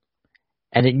movement,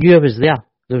 and it knew I was there.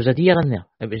 There was a deer in there.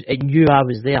 It knew I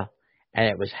was there, and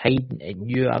it was hiding. It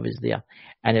knew I was there,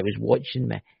 and it was watching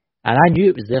me, and I knew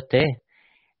it was there too.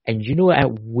 And you know,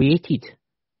 it waited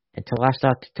until I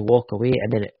started to walk away,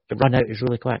 and then it ran out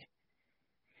really quick.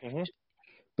 Mm-hmm.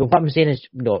 But what I'm saying is,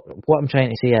 what I'm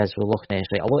trying to say is with Loch Ness,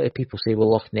 right? A lot of people say with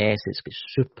Loch Ness, it's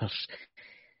got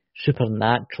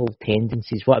supernatural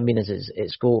tendencies. What I mean is,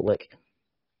 it's got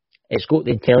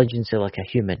the intelligence of like a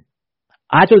human.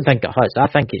 I don't think it has. I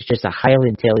think it's just a highly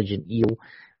intelligent eel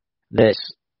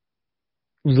that's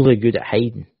really good at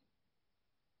hiding,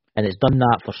 and it's done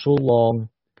that for so long.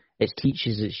 It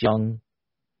teaches its young.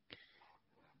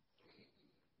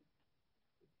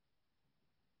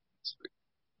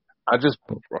 I just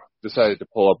decided to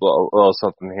pull up a little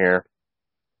something here,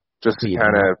 just to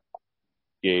kind of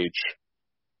gauge,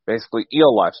 basically,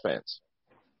 eel lifespans.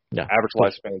 Yeah. Average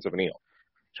lifespans of an eel.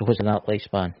 So what's an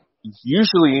lifespan?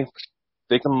 Usually,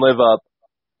 they can live up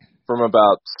from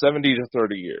about 70 to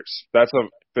 30 years. That's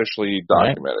officially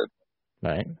documented.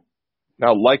 Right.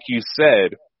 Now, like you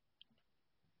said,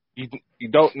 you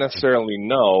don't necessarily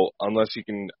know unless you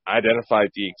can identify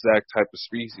the exact type of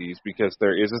species, because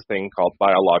there is a thing called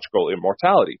biological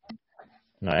immortality.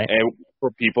 Right. And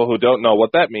for people who don't know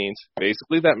what that means,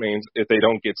 basically that means if they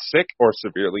don't get sick or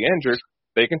severely injured,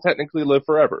 they can technically live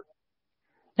forever.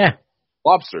 Yeah.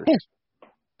 Lobsters. Yeah.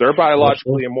 They're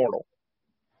biologically immortal.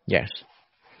 Yes.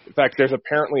 In fact, there's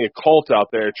apparently a cult out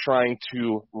there trying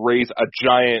to raise a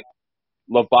giant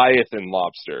Leviathan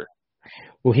lobster.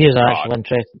 Well, here's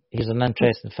an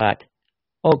interesting fact.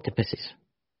 Octopuses.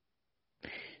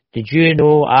 Did you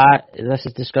know, this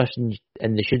is discussion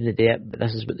and they shouldn't do it, but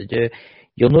this is what they do.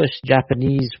 You'll notice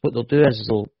Japanese, what they'll do is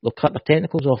they'll cut their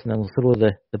tentacles off and they'll throw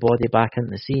the body back into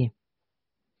the sea.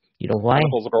 You know why?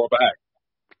 Tentacles grow back.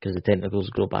 Because the tentacles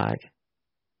grow back.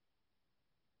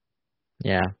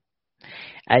 Yeah.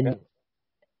 And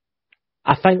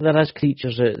I think there is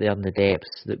creatures out there in the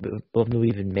depths that we've not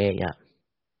even met yet.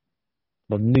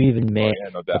 We've not even met.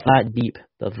 No they're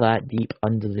that deep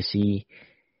under the sea.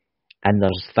 And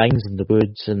there's things in the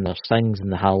woods, and there's things in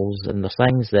the hills, and there's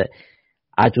things that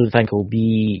I don't think will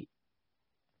be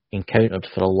encountered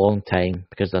for a long time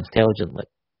because they're intelligent, like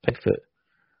Bigfoot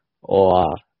or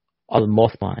the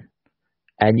Mothman.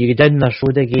 And you go down this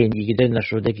road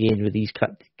again with these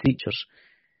creatures.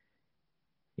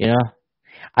 You know?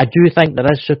 I do think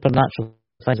there is supernatural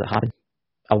things that happen.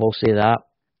 I will say that.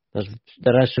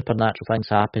 There is supernatural things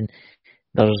happen.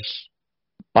 But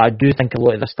I do think a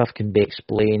lot of this stuff can be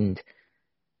explained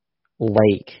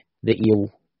like the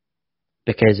eel.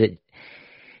 Because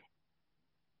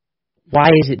why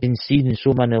has it been seen in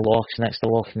so many lochs next to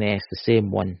Loch Ness, the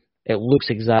same one? It looks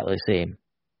exactly the same.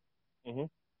 Mm-hmm.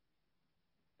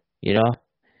 You know?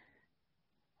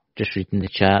 Just reading the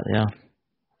chat there.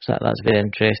 So that's very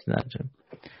interesting, actually.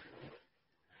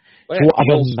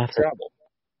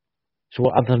 So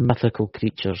what other mythical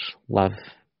creatures live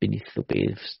beneath the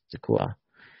waves, Dakota?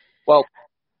 Well,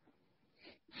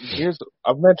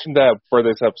 I've mentioned that for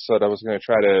this episode I was going to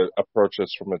try to approach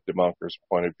this from a debunker's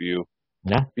point of view.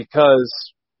 Yeah.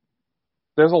 Because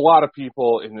there's a lot of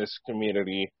people in this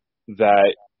community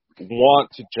that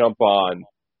want to jump on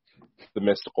the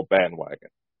mystical bandwagon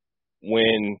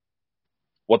when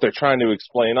what they're trying to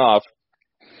explain off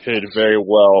could very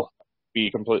well be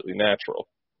completely natural.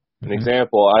 An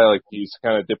example I like to use to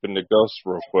kind of dip into ghosts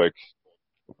real quick.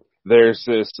 There's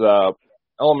this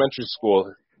elementary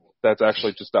school that's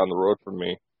actually just down the road from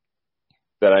me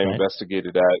that I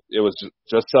investigated at. It was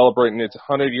just celebrating its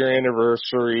 100-year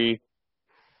anniversary.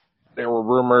 There were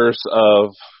rumors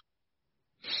of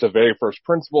the very first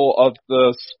principal of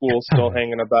the school still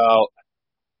hanging about.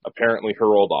 Apparently her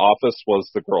old office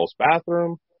was the girls'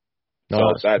 bathroom.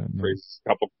 So that raises a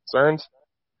couple concerns.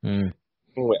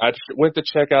 Anyway, I went to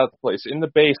check out the place. In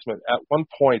the basement, at one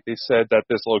point, they said that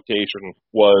this location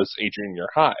was a junior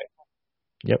high.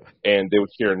 Yep. And they would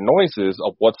hear noises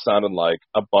of what sounded like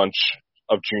a bunch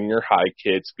of junior high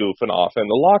kids goofing off in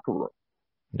the locker room.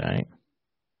 Right.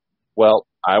 Well,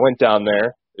 I went down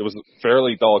there. It was a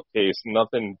fairly dull case.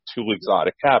 Nothing too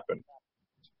exotic happened.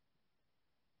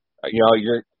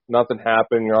 Nothing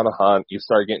happened. You're on a hunt. You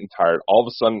start getting tired. All of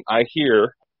a sudden, I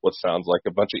hear what sounds like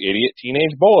a bunch of idiot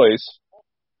teenage boys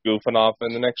goofing off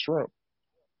in the next room.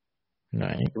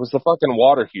 Right. It was the fucking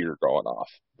water heater going off.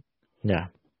 Yeah.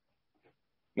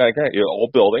 Now, granted,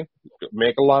 old building,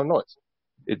 make a lot of noise.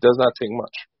 It does not take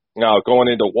much. Now, going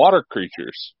into water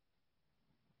creatures,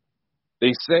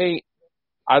 they say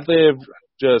I live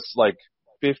just like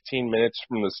 15 minutes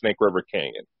from the Snake River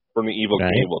Canyon, from the Evil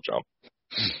Cable Jump.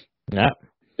 Yeah.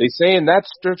 They say in that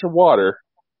stretch of water,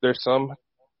 there's some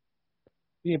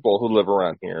people who live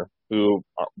around here who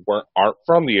aren't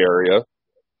from the area,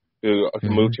 who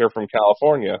moved here from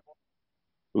California,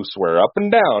 who swear up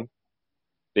and down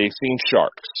they've seen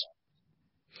sharks.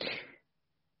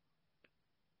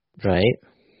 Right.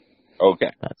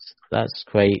 Okay. That's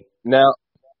quite. Now,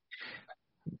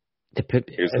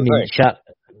 here's the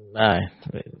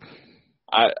thing.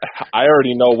 I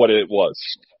already know what it was.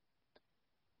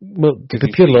 Well, to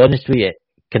be purely honest with you,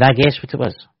 can I guess what it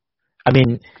was? I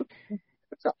mean,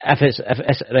 if it's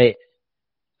right,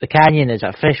 the canyon is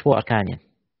a freshwater canyon.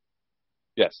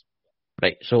 Yes.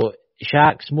 Right. So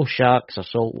most sharks are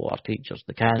saltwater creatures.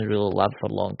 They can't really live for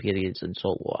long periods in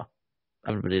saltwater.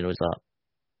 Everybody knows that.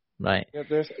 Right. Yeah,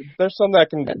 there's some that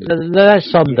can.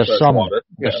 There's some. There's some.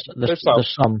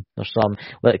 There's some.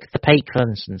 Like the pike, for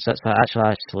instance, that's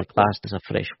actually classed as a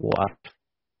freshwater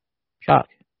shark.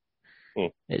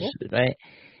 It's right.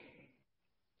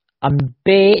 I'm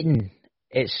betting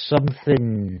it's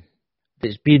something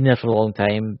that's been there for a long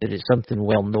time, but it's something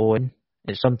well known.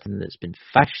 It's something that's been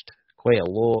fished quite a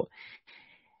lot.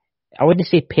 I wouldn't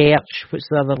say perch. What's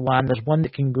the other one? There's one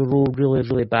that can grow really,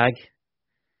 really big.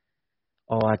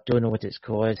 Oh, I don't know what it's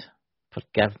called.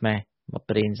 Forgive me. My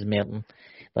brain's melting.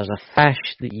 There's a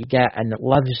fish that you get and it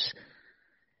lives,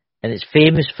 and it's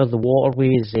famous for the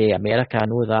waterways, America, I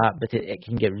know that, but it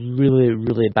can get really,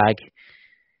 really big.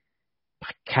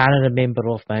 I can't remember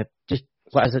off my... Just,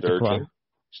 what is it? Sturgeon?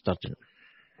 Sturgeon.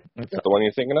 Is that the one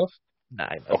you're thinking of? Nah,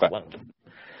 okay.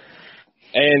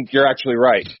 And you're actually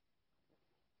right.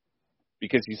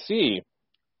 Because you see,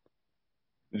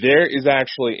 there is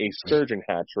actually a sturgeon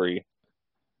hatchery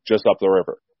just up the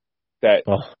river that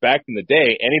back in the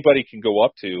day, anybody can go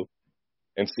up to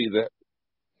and see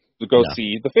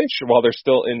see the fish while they're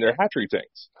still in their hatchery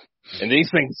tanks. And these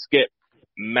things get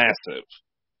massive.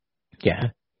 Yeah.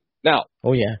 Now,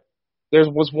 there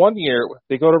was one year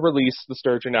they go to release the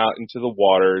sturgeon out into the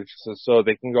water so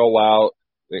they can go out,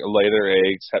 they lay their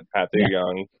eggs, have their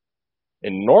young,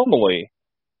 and normally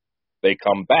they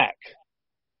come back.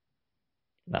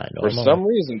 For some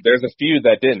reason, there's a few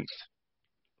that didn't.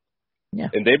 Yeah.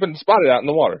 And they've been spotted out in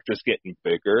the water, just getting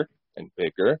bigger and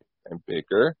bigger and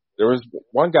bigger. There was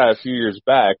one guy a few years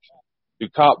back who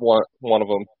caught one of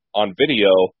them on video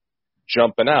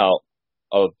jumping out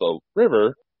of the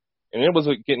river, and it was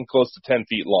getting close to 10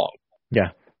 feet long. Yeah,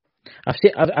 I've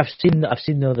seen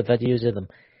all the videos of them,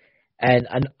 and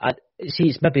I see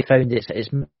it's maybe found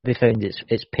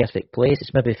its perfect place.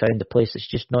 It's maybe found a place that's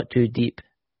just not too deep,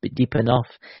 but deep enough,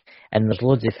 and there's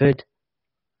loads of food,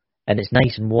 and it's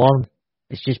nice and warm.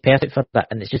 It's just perfect for that,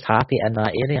 and it's just happy in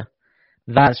that area.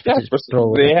 That's what it's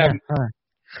probably.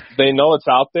 They know it's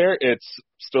out there. It's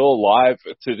still alive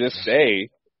to this day.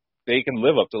 They can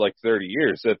live up to like 30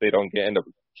 years if they don't end up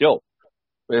killed.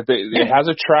 It has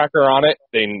a tracker on it.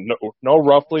 They know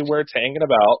roughly where it's hanging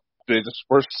about. They just,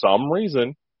 for some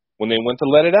reason, when they went to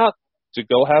let it out to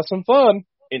go have some fun,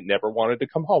 it never wanted to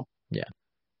come home. Yeah.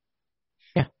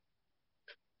 Yeah.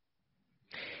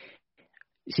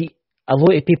 See, a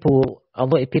lot of people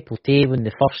say when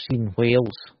they first seen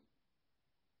whales,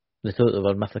 they thought they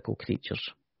were mythical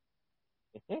creatures.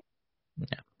 Mm-hmm.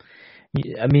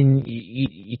 Yeah. I mean,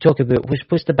 you talk about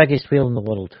what's the biggest whale in the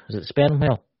world? Is it the sperm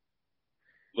whale?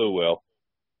 Blue whale.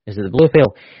 Is it the blue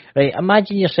whale? Right.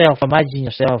 Imagine yourself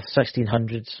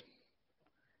 1600s,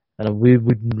 and a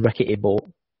wooden rickety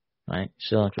boat, right,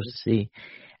 sailing across the sea,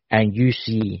 and you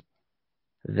see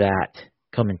that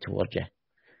coming towards you,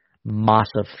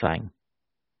 massive thing.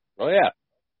 Oh yeah.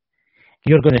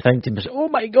 You're going to think to yourself, oh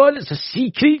my God, it's a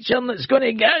sea creature that's going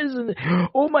to get us. And,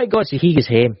 oh my God. So he goes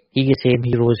home, he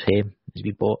rows home, his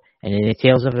wee boat, and then he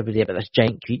tells everybody about this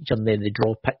giant creature, and then they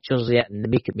draw pictures of it, and they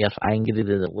make it more angry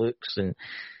than it looks, and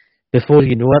before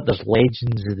you know it, there's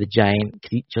legends of the giant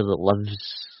creature that lives.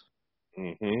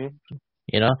 Mm-hmm.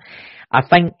 You know, I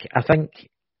think.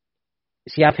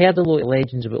 See, I've heard a lot of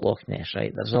legends about Loch Ness,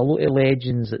 right? There's a lot of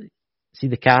legends that see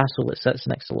the castle that sits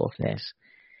next to Loch Ness.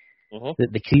 Mm-hmm.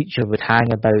 That the creature would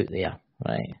hang about there,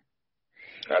 right?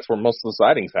 That's where most of the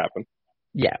sightings happen.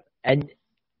 Yeah, and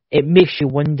it makes you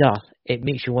wonder.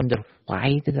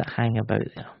 Why did it hang about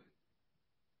there?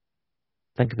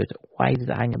 Think about it. Why did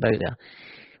it hang about there?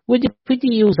 What do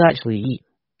eels actually eat?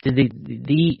 Did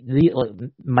they eat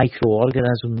like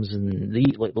microorganisms and they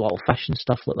eat like little fish and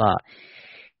stuff like that?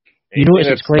 You notice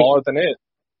it's quite smaller than it.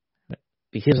 But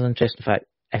here's an interesting fact: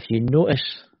 if you notice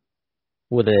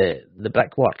with the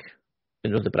brickwork,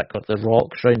 the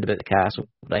rocks round about the castle,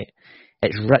 right?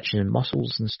 It's rich in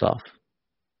mussels and stuff.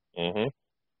 Mm-hmm.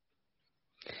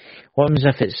 What happens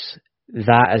if it's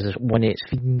that as one of its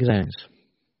feeding grounds?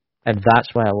 And that's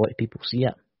why a lot of people see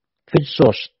it. Food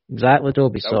source, exactly,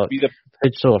 Dobby. So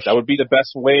food source. That would be the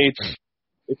best way.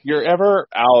 If you're ever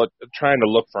out trying to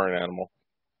look for an animal,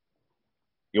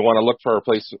 you want to look for a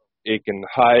place it can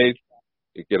hide.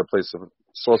 You get a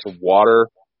source of water,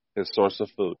 a source of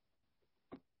food.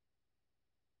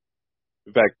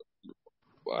 In fact,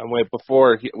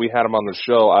 before we had him on the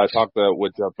show, I talked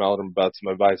with Jeff Melton about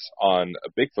some advice on a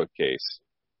Bigfoot case.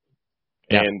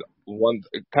 Yeah. And one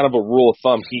kind of a rule of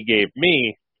thumb he gave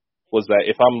me was that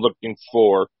if I'm looking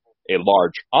for a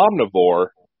large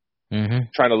omnivore,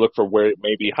 trying to look for where it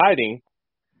may be hiding,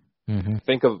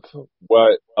 think of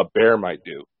what a bear might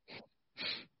do.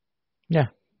 Yeah,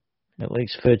 it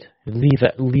likes food. Leave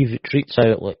it treats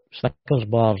out like Snickers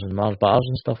bars and Mars bars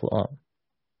and stuff like that.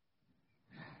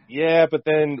 Yeah, but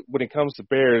then when it comes to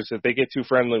bears, if they get too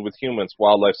friendly with humans,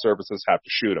 wildlife services have to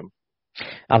shoot them.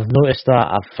 I've noticed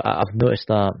that. I've noticed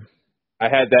that. I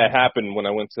had that happen when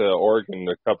I went to Oregon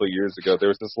a couple of years ago. There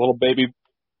was this little baby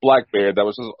black bear that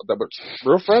was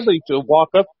real friendly to walk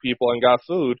up to people and got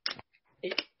food.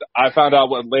 I found out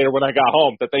later when I got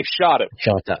home that they shot him.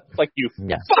 Shot it. Like, you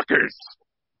fuckers!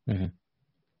 Mm-hmm.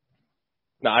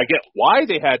 Now, I get why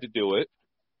they had to do it.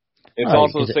 It's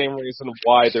also the same reason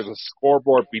why there's a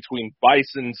scoreboard between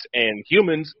bisons and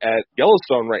humans at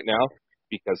Yellowstone right now,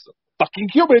 because the fucking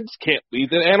humans can't leave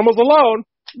the animals alone.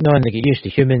 No, and they get used to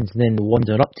humans, and then they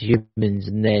wander up to humans,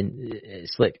 and then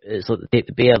it's like they take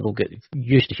the bear, they'll get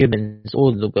used to humans.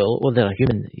 Oh, they'll go, oh, they're a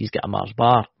human. He's got a Mars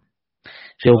bar.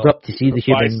 So he'll go up to see the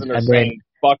humans, and then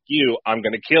fuck you, I'm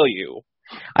going to kill you.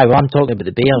 I'm talking about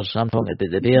the bears.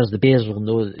 The bears will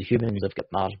know that the humans have got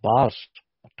Mars bars,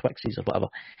 or Twixies, or whatever.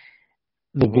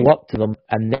 They'll go up to them,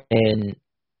 and then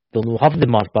they'll have the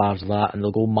Mars bars that, and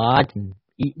they'll go mad and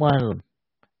eat one of them.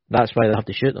 That's why they have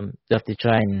to shoot them. They have to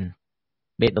try and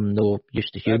make them know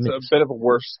used to humans. That's a bit of a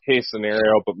worst case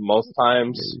scenario, but most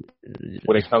times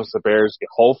when it comes to bears,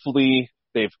 hopefully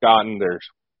they've gotten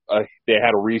they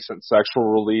had a recent sexual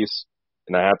release,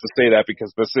 and I have to say that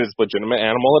because this is legitimate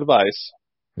animal advice,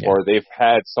 or they've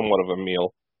had somewhat of a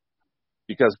meal.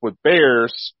 Because with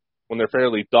bears, when they're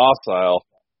fairly docile,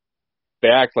 they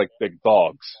act like big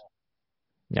dogs.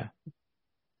 Yeah.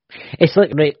 It's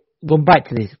like, right, going back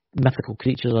to these mythical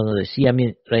creatures under the sea, I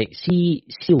mean, right,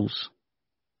 seals.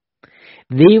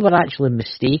 They were actually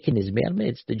mistaken as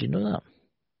mermaids. Did you know that?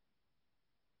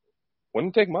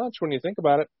 Wouldn't take much when you think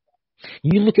about it.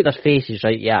 You look at their faces,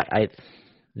 right? Yeah, I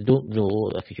don't really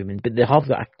look like a human, but they have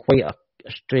got quite a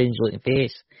strange looking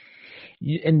face.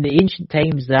 In the ancient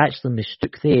times, they actually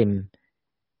mistook them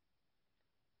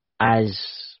as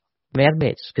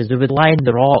mermaids because they would lie in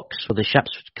the rocks where the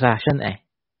ships would crash into,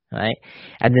 right?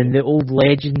 And then the old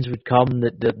legends would come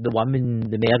that the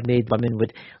mermaid women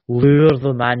would lure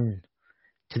them in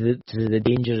to the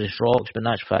dangerous rocks, but in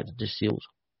actual fact, they're just seals.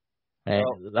 Right?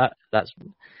 Well, that's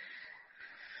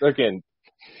again.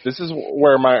 This is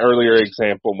where my earlier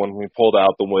example, when we pulled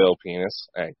out the whale penis,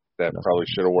 that probably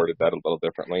should have worded that a little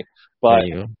differently. But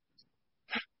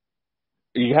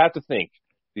you have to think,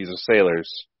 these are sailors.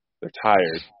 They're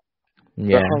tired.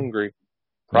 Yeah. They're hungry.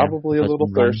 Probably a little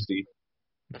thirsty.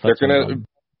 They're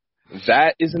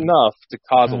that is enough to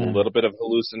cause a little bit of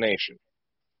hallucination.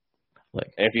 And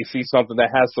if you see something that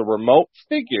has the remote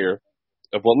figure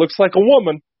of what looks like a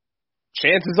woman,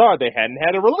 chances are they hadn't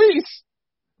had a release.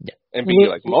 Yeah. And be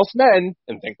like most men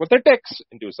and think with their dicks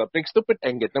and do something stupid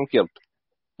and get them killed.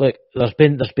 Look, there's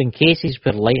been cases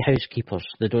where lighthouse keepers,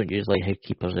 they don't use lighthouse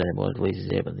keepers anymore, ladies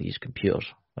and gentlemen, they use computers,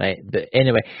 right? But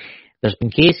anyway, there's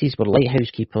been cases where lighthouse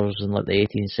keepers in like the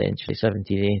 18th century,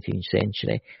 17th, 18th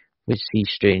century would see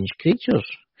strange creatures.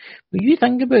 But you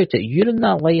think about it, you're in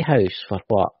that lighthouse for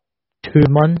what, 2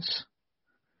 months?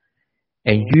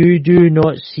 And you do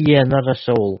not see another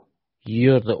soul.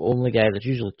 You're the only guy. There's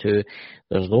usually two.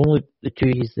 There's only the two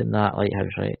of you in that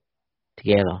lighthouse, right?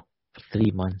 Together for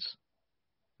 3 months.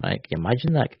 Right? Can you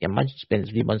imagine that? Can you imagine spending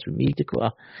 3 months with me,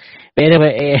 Dakota? But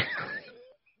anyway,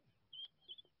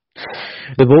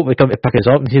 the boat would come to pick us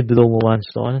up and he'd be the only one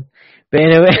standing. But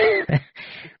anyway,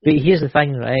 but here's the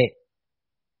thing, right?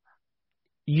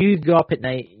 You go up at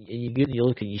night and you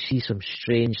look and you see some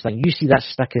strange thing. You see that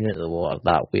sticking out of the water,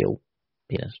 that whale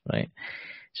penis, right?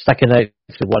 Sticking out of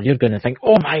the water. You're going to think,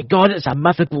 oh my God, it's a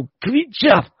mythical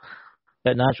creature.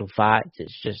 But in actual fact,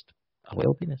 it's just a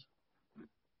whale penis.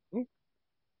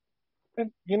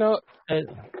 And,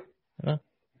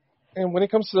 and when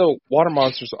it comes to water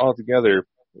monsters altogether,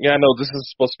 yeah, I know this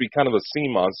is supposed to be kind of a sea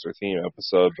monster theme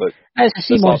episode, but it's a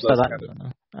sea monster.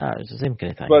 It's the same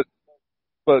kind of thing.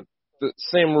 But the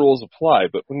same rules apply.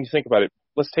 But when you think about it,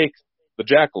 let's take the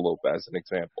jackalope as an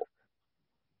example.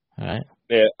 All right.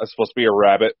 Yeah, it's supposed to be a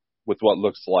rabbit with what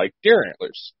looks like deer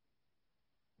antlers.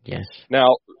 Yes.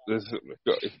 Now, if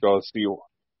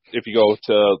you go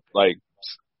to like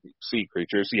sea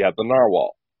creatures, you have the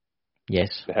narwhal.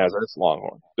 Yes. It has its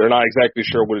longhorn. They're not exactly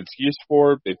sure what it's used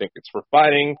for. They think it's for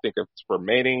fighting, think it's for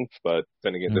mating, but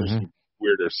then again, there's some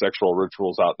weirder sexual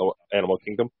rituals out in the animal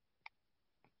kingdom.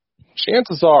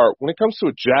 Chances are, when it comes to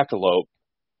a jackalope,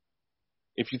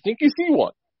 if you think you see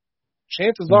one,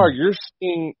 chances are you're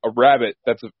seeing a rabbit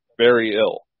that's very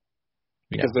ill.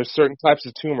 Because there's certain types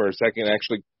of tumors that can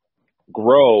actually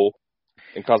grow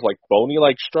and cause like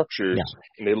bony-like structures,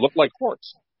 and they look like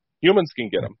horns. Humans can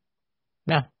get them.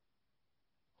 Yeah.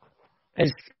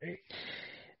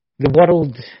 The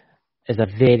world is a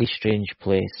very strange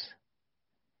place.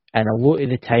 And a lot of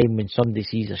the time when somebody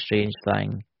sees a strange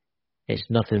thing, it's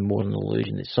nothing more than an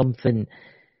illusion. It's something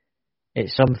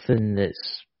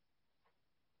that's...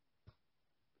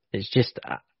 It's just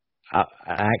an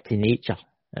act of nature.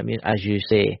 I mean, as you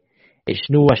say, it's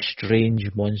no a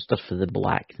strange monster for the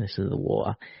blackness of the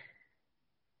water.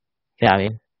 You know what I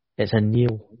mean? It's a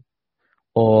Nile.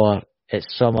 Or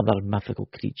it's some other mythical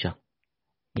creature.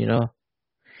 You know?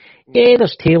 Yeah,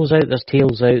 there's tales out there,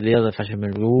 the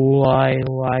fishermen go,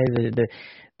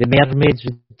 the mermaids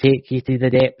would take you to the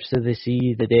depths of the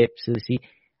sea.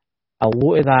 A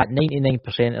lot of that,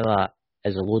 99% of that,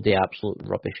 is a load of absolute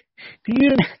rubbish.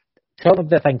 Tell me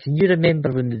the thing, can you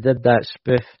remember when they did that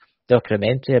spoof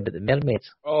documentary about the mermaids?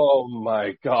 Oh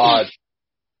my God.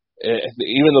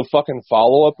 Even the fucking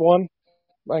follow-up one?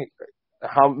 Like,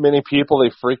 how many people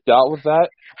they freaked out with that?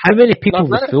 How many people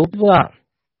were fooled with that?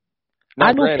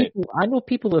 I know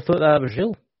people that thought that was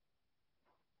real.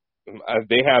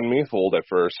 They had me fooled at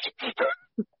first.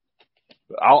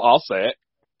 I'll say it.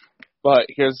 But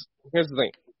here's the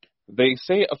thing. They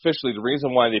say officially the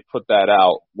reason why they put that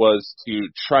out was to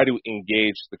try to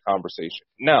engage the conversation.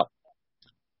 Now,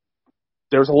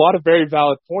 there's a lot of very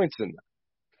valid points in that.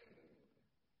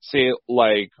 Say,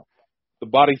 like, the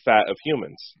body fat of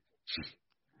humans.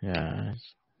 Yes.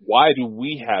 Why do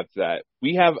we have that?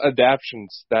 We have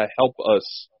adaptations that help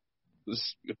us,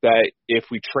 that if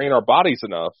we train our bodies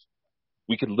enough,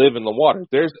 we can live in the water.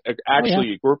 There's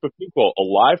actually a group of people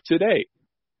alive today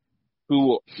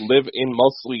who live in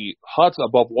mostly huts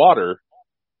above water.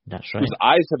 That's right. Whose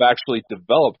eyes have actually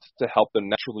developed to help them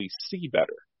naturally see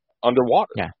better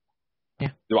underwater. Yeah.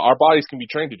 Our bodies can be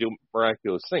trained to do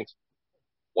miraculous things.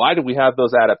 Why do we have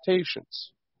those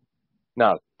adaptations?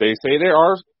 Now, they say there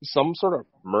are some sort of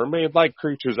mermaid-like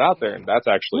creatures out there, and that's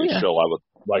actually a show I would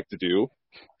like to do,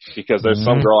 because there's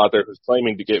some girl out there who's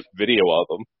claiming to get video of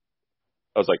them.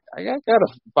 I was like, I gotta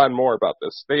find more about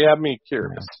this. They have me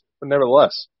curious. But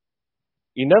nevertheless,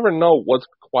 you never know what's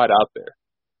quite out there.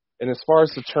 And as far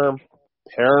as the term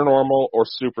paranormal or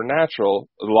supernatural,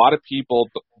 a lot of people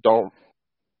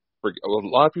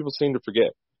seem to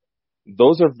forget.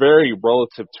 Those are very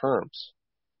relative terms.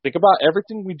 Think about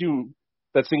everything we do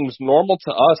that seems normal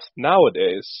to us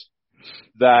nowadays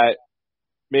that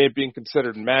may have been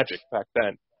considered magic back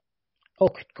then. Oh,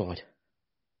 good God.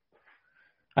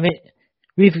 I mean,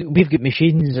 we've got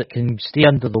machines that can stay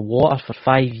under the water for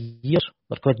 5 years.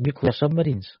 They're called nuclear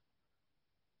submarines.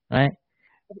 Right?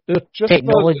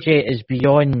 Technology is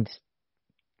beyond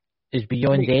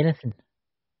anything.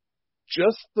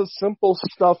 Just the simple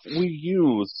stuff we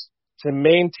use to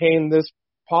maintain this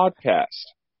podcast.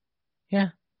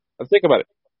 Yeah. Now think about it.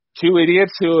 Two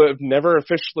idiots who have never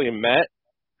officially met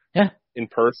in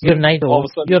person. You're in Idaho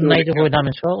and I'm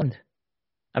in Scotland.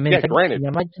 I mean, granted.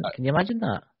 Can you imagine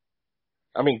that?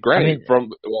 I mean, granted,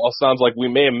 it sounds like we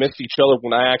may have missed each other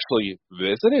when I actually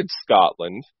visited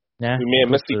Scotland. Yeah, we may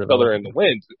have missed each other in the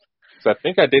wind. So I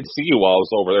think I did see you while I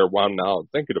was over there. Wow, now I'm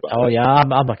thinking about it. Oh, yeah,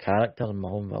 I'm a character in my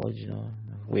home village, you know.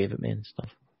 Wave at me and stuff.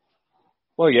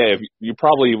 Well, yeah, you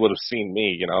probably would have seen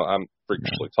me. You know, I'm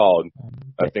freakishly tall, and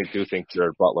I do think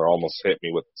Jared Butler almost hit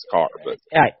me with his car. But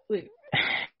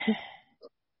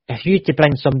if you had to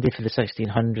bring somebody for the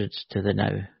 1600s to the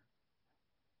now,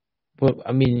 well,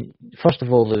 I mean, first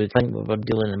of all, they would think we were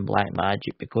dealing in black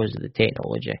magic because of the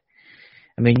technology.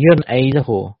 I mean, you're in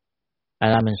Idaho,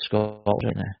 and I'm in Scotland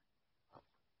right now.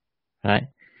 Right?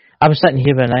 I'm sitting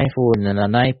here with an iPhone and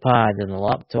an iPad and a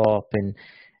laptop and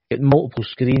multiple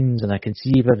screens, and I can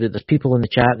see whether there's people in the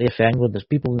chat there for England, there's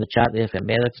people in the chat there for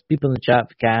America, there's people in the chat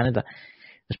for Canada,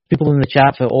 there's people in the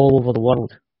chat for all over the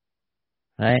world.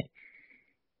 Right?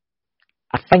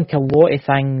 I think a lot of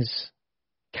things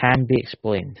can be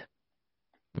explained.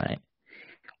 Right?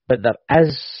 But there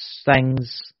is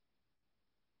things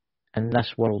in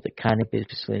this world that can't be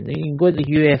explained. You can go to the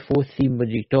UFO theme where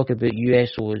you talk about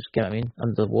USOs, you know what I mean,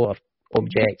 underwater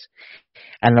objects.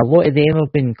 And a lot of them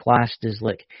have been classed as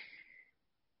like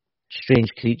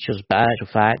strange creatures, but in actual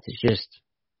fact it's just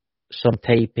some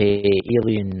type of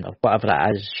alien or whatever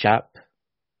it is ship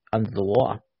under the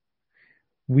water.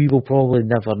 We will probably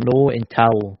never know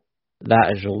until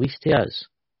that is released to us.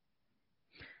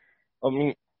 I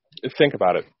mein, think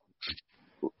about it.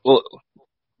 Well,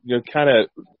 you kind of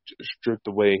stripped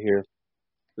away here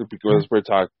because we're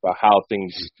talking about how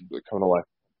things come to life.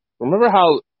 Remember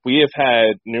how we have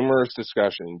had numerous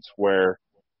discussions where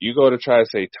you go to try to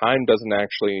say time doesn't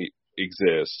actually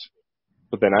exist,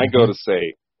 but then I go to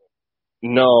say,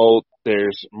 no,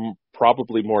 there's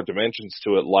probably more dimensions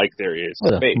to it, like there is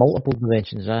space. Multiple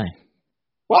dimensions, aye.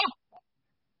 Well,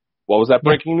 what was that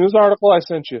breaking news article I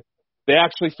sent you? They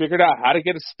actually figured out how to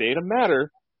get a state of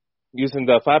matter using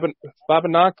the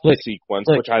Fibonacci sequence,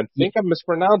 which I think I'm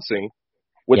mispronouncing,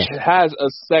 which has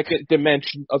a second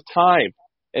dimension of time.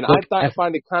 And I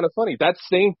find it kind of funny. That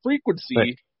same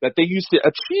frequency that they used to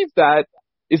achieve that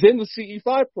is in the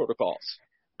CE5 protocols.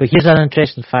 But here's an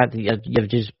interesting fact that you've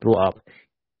just brought up.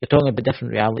 You're talking about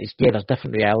different realities. Yeah, there's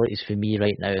different realities for me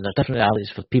right now, and there's different realities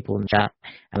for people in the chat,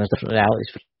 and there's different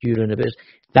realities for you and about.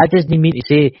 That doesn't mean to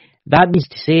say, that means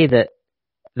to say that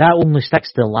only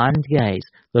sticks to land, guys.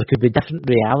 There could be different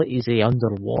realities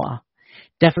underwater,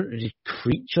 different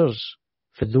creatures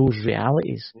for those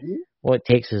realities. All it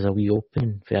takes is a wee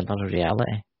opening for another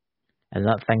reality, and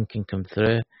that thing can come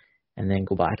through and then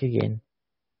go back again.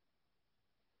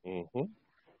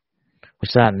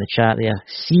 What's that in the chat there?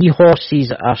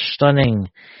 Seahorses are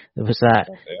stunning. What's that?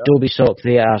 Dobie Sock,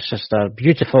 they are sister.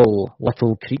 Beautiful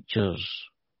little creatures.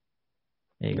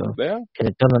 There you go. Can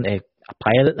it turn into a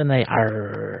pirate tonight?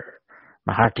 Arr,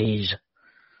 my hearties.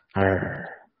 Arr.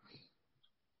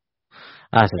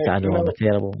 That's a kind of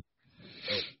terrible.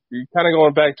 You're kind of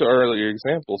going back to earlier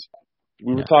examples.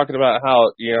 We were talking about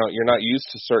how, you're not used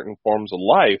to certain forms of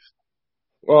life.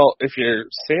 Well, if you're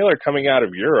a sailor coming out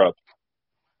of Europe,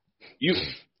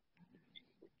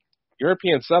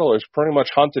 European settlers pretty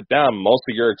much hunted down most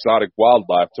of your exotic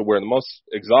wildlife to where the most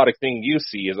exotic thing you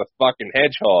see is a fucking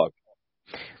hedgehog.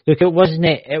 Look, it wasn't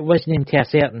until a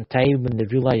certain time when they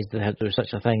realised that there was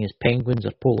such a thing as penguins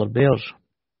or polar bears.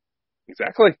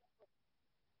 Exactly.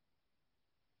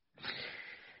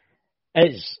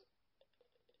 What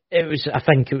was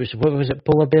it,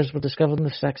 polar bears were discovered in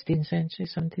the 16th century,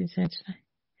 17th century?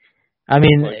 I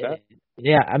mean,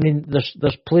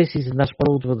 there's places in this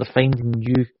world where they're finding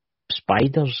new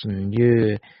spiders and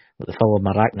new, what they call them,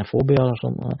 arachnophobia or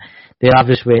something like that. They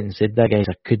obviously went and said, that guys,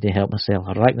 I couldn't help myself,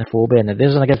 arachnophobia, and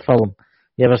there's a good film.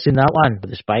 You ever seen that one, with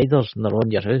the spiders and they're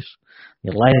on your house?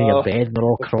 You're lying in your bed and they're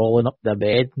all crawling up the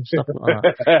bed and stuff like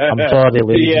that. I'm sorry,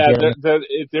 ladies and gentlemen.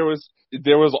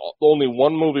 There was only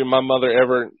one movie my mother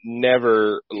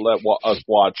never let us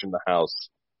watch in the house,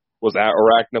 was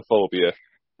Arachnophobia.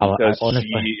 Because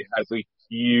she has a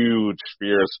huge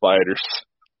fear of spiders.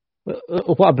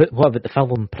 What about the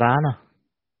film Prana?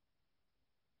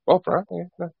 Oh, Prana?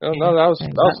 Yeah. No, that was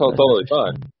totally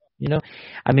fine.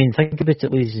 I mean, think about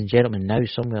it, ladies and gentlemen. Now,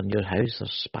 somewhere in your house,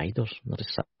 there's spiders. And they're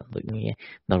just sitting looking at you.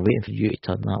 They're waiting for you to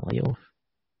turn that light off.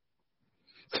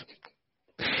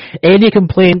 Any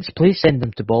complaints, please send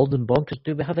them to Bald and Bonkers.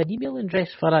 Do we have an email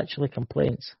address for actually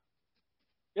complaints?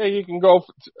 Yeah, you can go.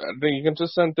 You can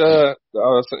just send an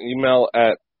email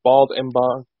at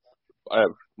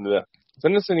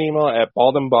send us an email at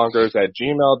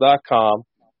baldandbonkers@gmail.com,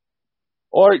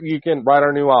 or you can write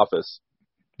our new office.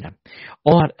 Yeah.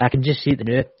 Or I can just see the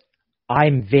new.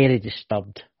 I'm very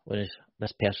disturbed with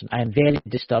this person. I am very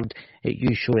disturbed at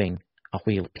you showing a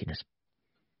whale penis.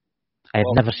 I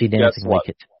have never seen anything like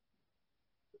it.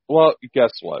 Well,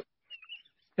 guess what?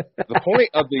 The point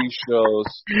of these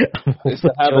shows is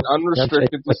to have an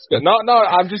unrestricted discussion. No,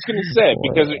 I'm just going to say it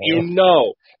because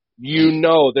you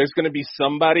know there's going to be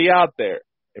somebody out there,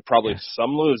 and probably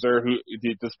some loser who,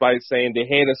 despite saying they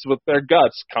hate us with their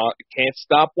guts, can't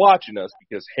stop watching us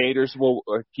because haters will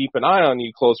keep an eye on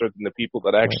you closer than the people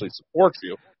that actually support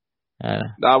you.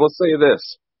 Now, I will say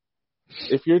this.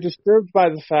 If you're disturbed by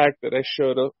the fact that I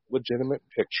showed a legitimate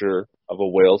picture of a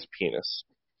whale's penis,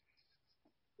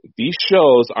 these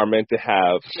shows are meant to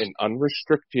have an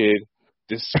unrestricted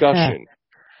discussion.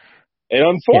 And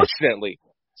unfortunately,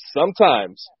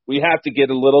 sometimes we have to get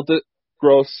a little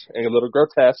gross and a little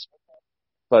grotesque.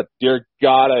 But dear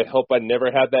God, I hope I never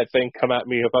have that thing come at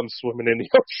me if I'm swimming in the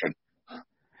ocean.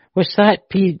 What's that?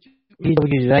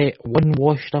 PW, right? One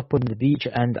washed up on the beach,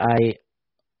 and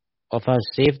if I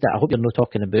saved it, I hope you're not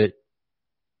talking about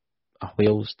a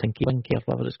whale's tinky winky or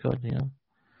whatever it's called, you know.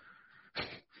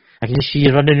 I can just see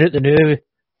you running out the now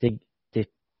to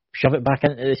shove it back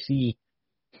into the sea.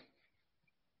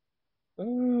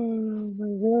 Oh my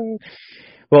God.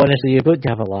 Well, honestly, you've got to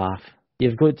have a laugh.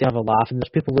 You've got to have a laugh, and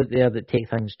there's people out there that take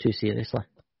things too seriously,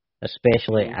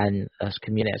 especially in this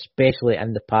community, especially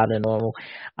in the paranormal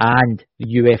and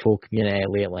UFO community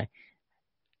lately.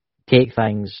 Take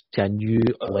things to a new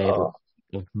level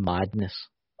of madness.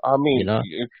 I mean, you know?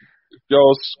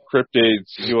 Ghosts,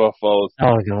 cryptids, UFOs.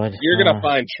 Oh, God. You're going to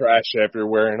find trash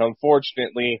everywhere, and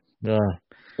unfortunately,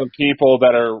 some people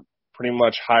that are pretty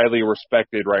much highly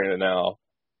respected right now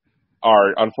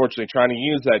are unfortunately trying to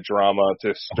use that drama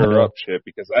to stir up shit,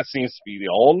 because that seems to be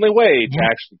the only way to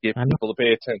actually get people to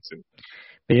pay attention.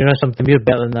 But you know something, we're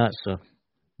better than that, so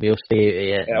we'll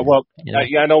stay out of it. Yeah, well,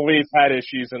 I know we've had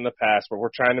issues in the past, but we're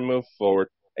trying to move forward.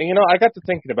 And, you know, I got to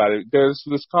thinking about it. There's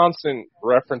this constant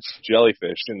reference to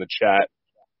jellyfish in the chat.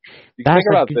 You think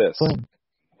about this.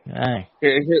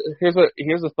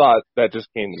 Here's a thought that just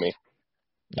came to me.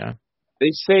 Yeah.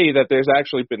 They say that there's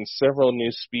actually been several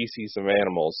new species of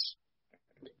animals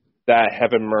that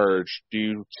have emerged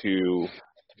due to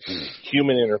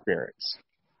human interference.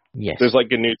 Yes. There's like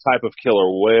a new type of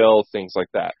killer whale, things like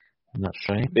that. That's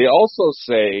right. They also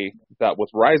say that with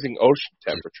rising ocean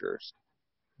temperatures,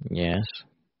 yes,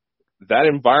 that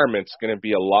environment's going to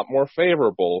be a lot more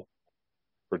favorable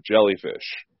for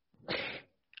jellyfish.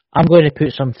 I'm going to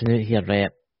put something out here,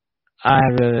 right? I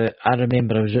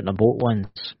remember I was out on a boat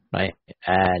once, right,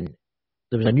 and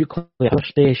there was a nuclear power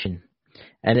station,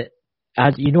 and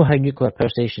you know how nuclear power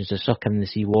stations they suck in the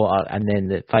seawater and then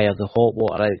they fire the hot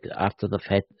water out after they've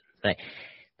hit, right?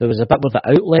 There was a bit where the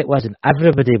outlet was, and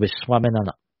everybody was swimming in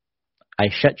it. I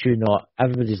shit you not.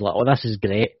 Everybody's like, "Oh, this is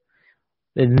great,"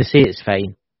 and they say it's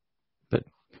fine, but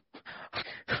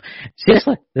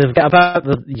seriously, they've got a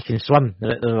bit you can swim. They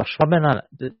were swimming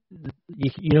in it.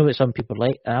 You know what some people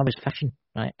like. And I was fishing,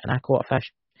 right, and I caught a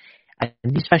fish, and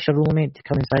these fish are only meant to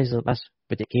come in size like this,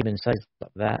 but it came in size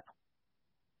like that.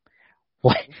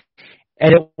 What?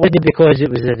 And it wasn't because it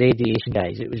was the radiation,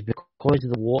 guys. It was because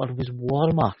the water was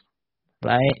warmer,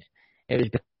 right? It was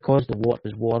because the water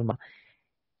was warmer.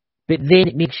 But then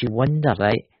it makes you wonder,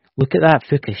 right? Look at that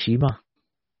Fukushima.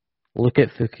 Look at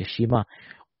Fukushima.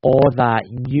 All that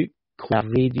nuclear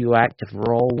radioactive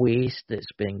raw waste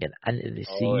that's been getting into the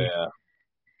sea. Oh, yeah.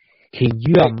 Can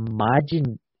you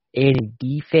imagine any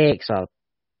defects or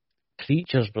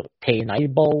creatures with 10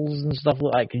 eyeballs and stuff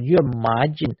like that? Can you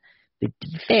imagine the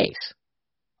defects?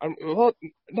 Well,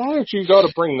 now that you go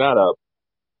to bring that up,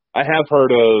 I have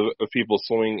heard of people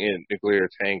swimming in nuclear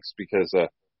tanks because,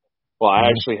 I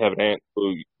actually have an aunt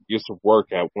who used to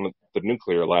work at one of the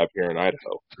nuclear lab here in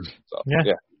Idaho. So,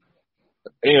 yeah.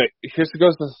 Anyway, here's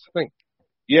goes this thing.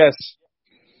 Yes,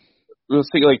 we'll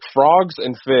see, like, frogs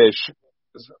and fish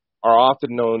are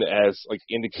often known as, like,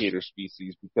 indicator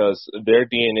species because their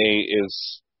DNA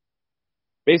is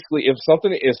basically, if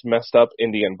something is messed up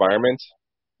in the environment,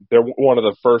 they're one of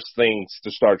the first things to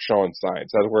start showing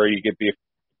signs. That's where you get the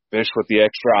fish with the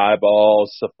extra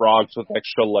eyeballs, the frogs with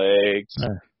extra legs,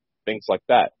 things like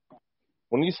that.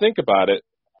 When you think about it,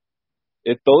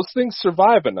 if those things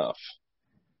survive enough,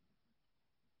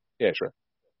 yeah, sure.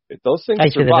 If those things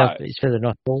survive, it's for the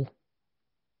North Pole.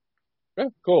 Yeah,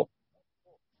 cool.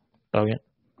 Brilliant.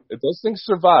 If those things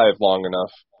survive long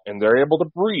enough and they're able to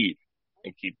breed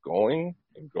and keep going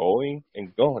and going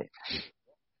and going,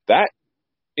 that,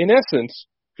 in essence,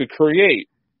 could create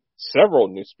several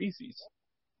new species.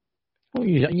 Oh,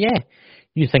 yeah.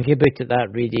 You think about it, that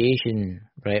radiation,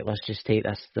 right? Let's just take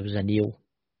this. There was an eel,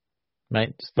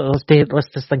 right? Let's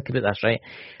just think about this, right?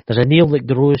 There's an eel that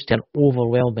grows to an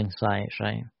overwhelming size,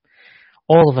 right?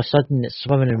 All of a sudden, it's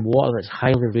swimming in water that's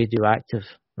highly radioactive,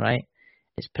 right?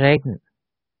 It's pregnant,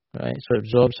 right? So it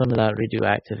absorbs some of that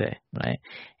radioactivity, right?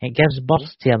 And it gives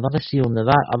birth to another seal, and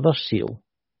that other seal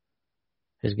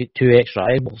has got 2 extra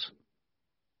eyeballs.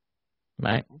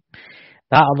 right?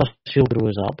 That other seal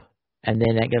grows up, and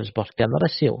then it gives birth to another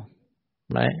seal,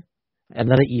 right?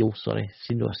 Another eel, sorry.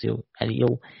 Seen no seal, an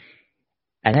eel.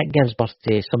 And it gives birth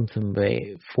to something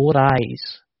with 4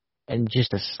 eyes and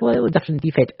just a slightly different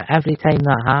defect every time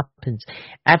that happens.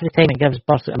 Every time it gives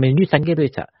birth, I mean, you think about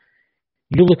it.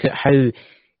 You look at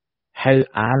how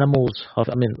animals have,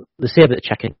 I mean, they say about the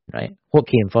chicken, right? What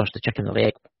came first, the chicken or the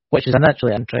egg? Which is an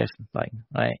actually interesting thing,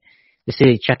 right? They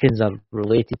say chickens are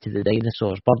related to the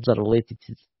dinosaurs, birds are related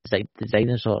to the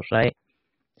dinosaurs, right?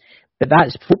 But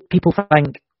that's what people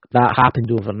think that happened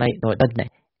overnight. No, it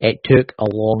didn't. It took a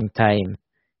long time.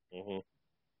 Mm-hmm.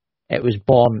 It was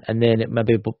born, and then and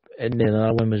then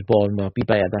another one was born with a wee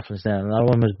bit of difference. Then another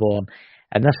one was born,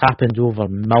 and this happened over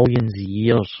millions of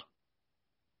years.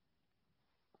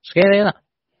 Scary, isn't it?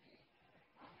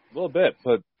 A little bit,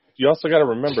 but you also got to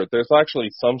remember, there's actually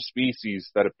some species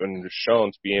that have been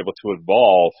shown to be able to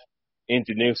evolve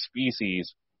into new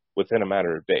species within a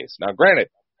matter of days. Now, granted,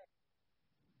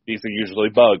 these are usually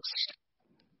bugs.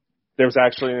 There was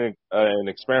actually an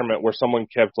experiment where someone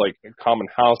kept like common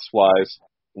houseflies,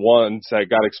 ones that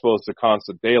got exposed to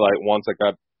constant daylight, ones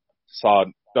that saw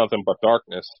nothing but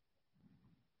darkness.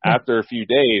 After a few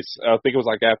days, I think it was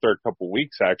like after a couple of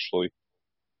weeks actually,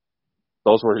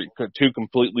 those were 2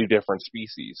 completely different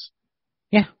species.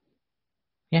 Yeah.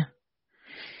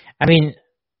 I mean,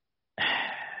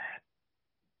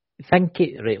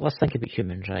 let's think about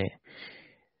humans, right?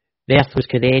 The Earth was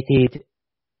created.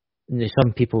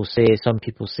 Some people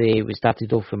say we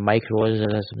started off with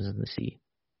microorganisms in the sea,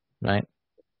 right?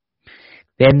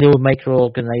 Then those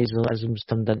microorganisms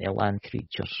turned into land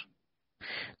creatures.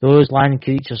 Those land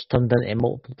creatures turned into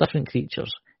multiple different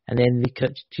creatures, and then the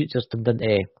creatures turned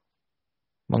into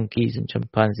monkeys and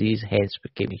chimpanzees, hence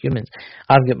became humans.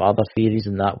 I've got my other theories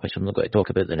in that, which I'm not going to talk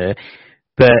about now,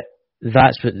 but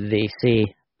that's what they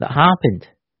say that happened.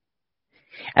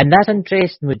 And that's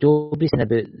interesting what Dobie's saying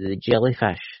about the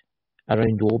jellyfish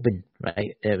around Oban,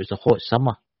 right? It was a hot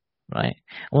summer, right?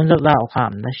 I wonder if that'll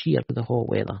happen this year with the hot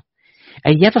weather.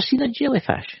 Have you ever seen a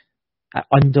jellyfish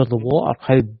under the water?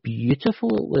 How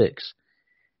beautiful it looks.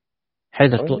 How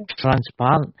they're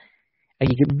transparent. And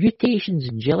you get mutations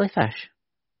in jellyfish.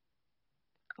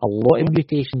 A lot of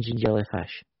mutations in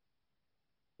jellyfish.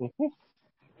 Mm-hmm.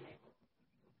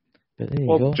 But there you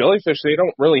go. Jellyfish, they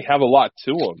don't really have a lot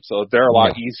to them, so they're a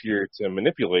lot easier to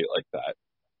manipulate like that.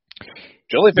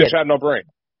 Jellyfish have no brain,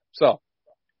 so.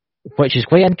 Which is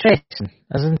quite interesting,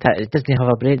 isn't it? It doesn't have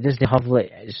a brain. It doesn't have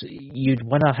you'd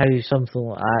wonder how something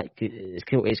like that.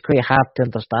 It's quite hard to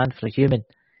understand for a human.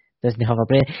 It doesn't have a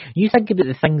brain. You think about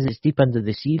the things that's deep under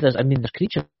the sea. There's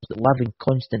creatures that live in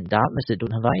constant darkness that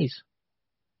don't have eyes.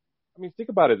 I mean, think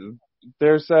about it.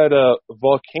 There's that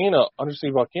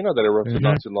undersea volcano that erupted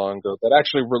not too long ago that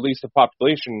actually released a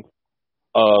population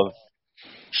of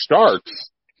sharks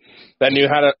that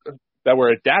that were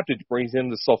adapted to breathe in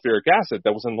the sulfuric acid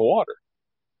that was in the water.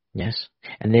 Yes,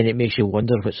 and then it makes you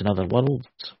wonder what's in other worlds.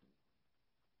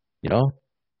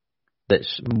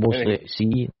 That's mostly at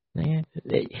sea. Yeah.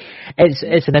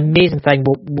 It's an amazing thing.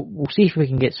 We'll see if we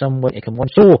can get someone to come on.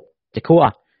 So,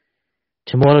 Dakota,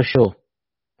 tomorrow's show.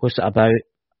 What's it about?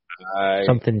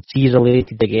 Something sea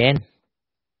related again?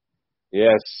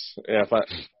 Yes. Yeah.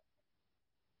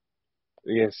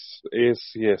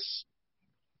 Yes.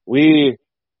 We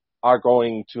are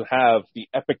going to have the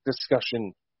epic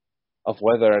discussion of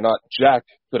whether or not Jack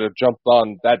could have jumped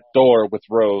on that door with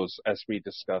Rose, as we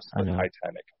discussed the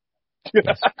Titanic.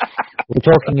 Yes. We're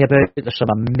talking about there's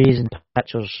some amazing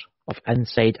pictures of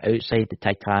inside, outside the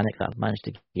Titanic that I've managed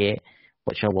to get,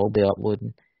 which I will be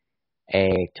uploading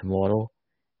tomorrow.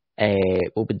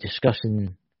 We'll be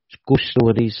discussing ghost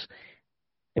stories,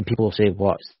 and people will say,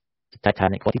 "What's the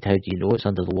Titanic? How do you know it's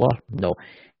under the water?" No,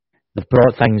 they've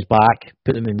brought things back,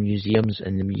 put them in museums,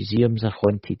 and the museums are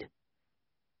haunted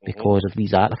because of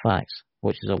these artifacts,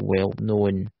 which is a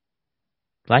well-known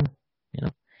thing,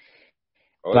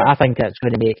 But I think it's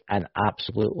going to make an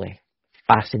absolutely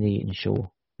fascinating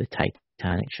show, the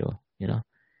Titanic show,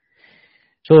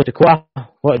 So, Dakota,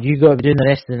 what have you got to be doing the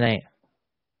rest of the night?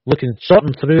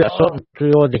 Sorting through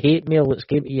all the hate mail that's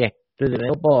came to you through the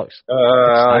mailbox.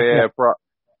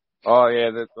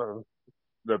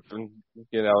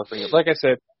 Like I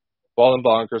said, Ball and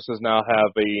Bonkers does now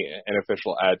have an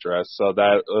official address, so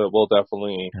that will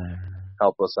definitely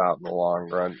help us out in the long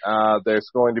run. There's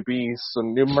going to be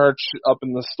some new merch up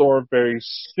in the store very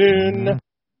soon.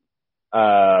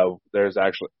 There's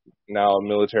actually now a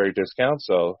military discount,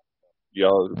 so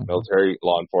military,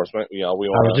 law enforcement, we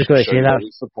want to show you that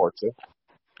we support you.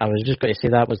 I was just going to say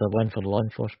that was a win for law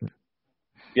enforcement.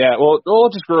 Yeah, well, we'll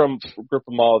just group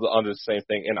them all under the same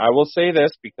thing. And I will say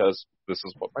this because this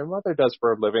is what my mother does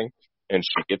for a living, and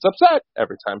she gets upset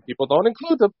every time people don't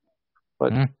include them.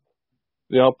 But,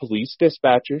 police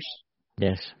dispatchers,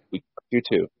 yes, we do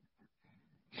too.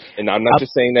 And I'm not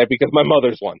just saying that because my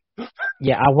mother's one.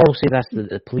 Yeah, I will say that's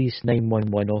the police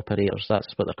 911 operators.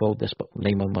 That's what they're called,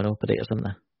 911 operators, isn't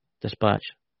they? Dispatch.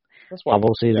 I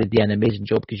will say they do an amazing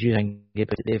job because you think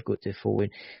about it, they've got to phone,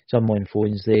 someone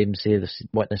phones them, say they've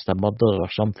witnessed a murder or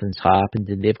something's happened,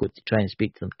 and they've got to try and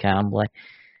speak to them calmly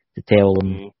to tell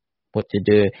them what to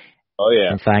do. Oh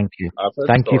yeah. And thank you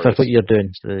you for what you're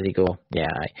doing. So there you go. Yeah,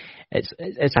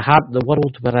 it's a hard. The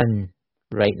world we're in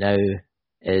right now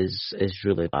is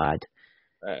really bad,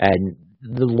 and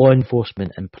the law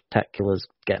enforcement in particular is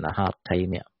getting a hard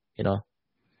time here. You know.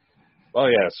 Oh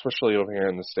yeah, especially over here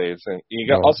in the States, and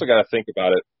you also got to think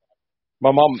about it.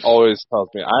 My mom always tells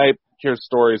me, I hear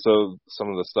stories of some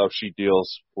of the stuff she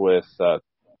deals with.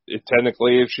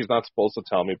 Technically, she's not supposed to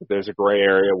tell me, but there's a gray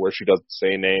area where she doesn't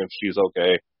say names. She's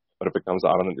okay, but if it comes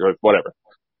out, whatever.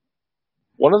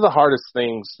 One of the hardest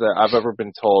things that I've ever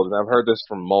been told, and I've heard this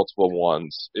from multiple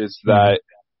ones, is that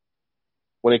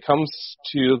when it comes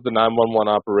to the 911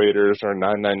 operators or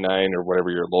 999 or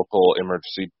whatever your local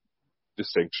emergency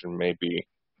distinction may be,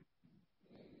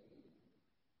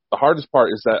 the hardest part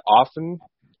is that often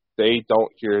they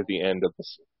don't hear the end of the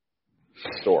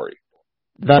story.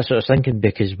 That's what I was thinking,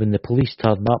 because when the police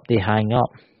turn up, they hang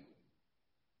up.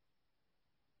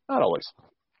 Not always.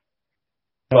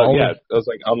 But yeah, I was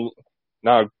like,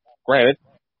 now, granted,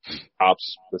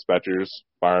 cops, dispatchers,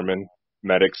 firemen,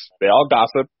 medics, they all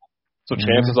gossip, so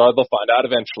chances are they'll find out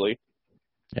eventually.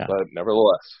 Yeah. But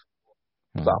nevertheless.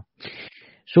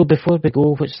 So before we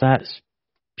go, what's that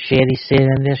Sherry saying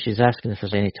in there? She's asking if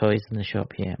there's any toys in the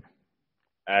shop yet.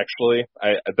 Actually,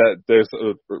 there's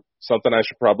something I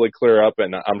should probably clear up,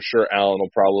 and I'm sure Alan will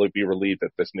probably be relieved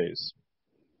at this news.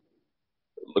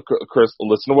 Look, Chris,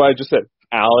 listen to what I just said.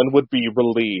 Alan would be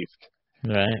relieved.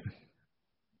 Right.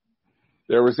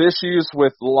 There was issues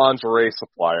with the lingerie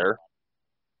supplier,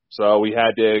 so we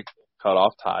had to cut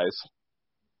off ties.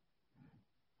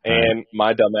 And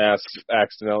my dumb ass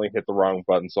accidentally hit the wrong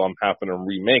button, so I'm having to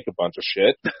remake a bunch of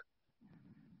shit.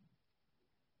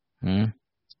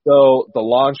 So the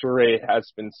lingerie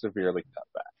has been severely cut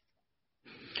back.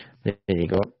 There you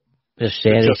go. There's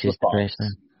Sherry, she's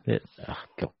depressing. Oh,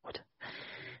 God.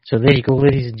 So there you go,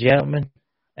 ladies and gentlemen.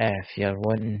 If you're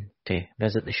wanting to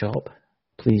visit the shop,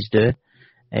 please do.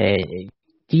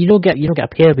 Do you not get a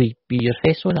pair with your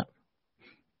face on it?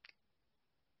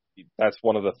 That's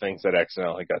one of the things that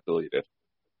accidentally got deleted.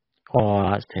 Oh,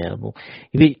 that's terrible.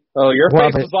 Your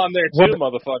face was on there too,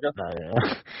 motherfucker.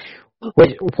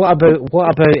 What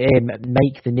about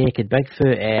Mike the Naked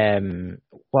Bigfoot?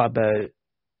 What about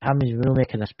him? We're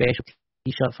making a special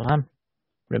T-shirt for him.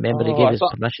 Remember, he gave us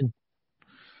permission.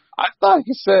 I thought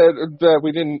he said that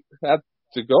we didn't have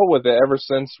to go with it ever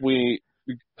since we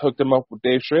hooked him up with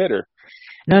Dave Schrader.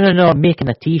 No. I'm making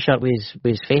a T-shirt with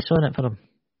his face on it for him.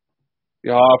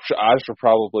 Yeah, I should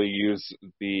probably use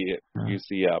the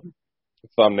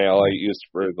thumbnail I used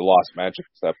for the Lost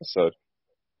Magics episode.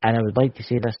 And I would like to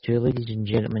say this too, ladies and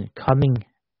gentlemen. Coming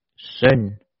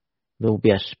soon, there will be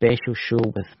a special show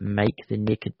with Mike the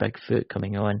Naked Bigfoot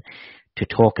coming on to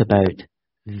talk about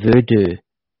voodoo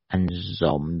and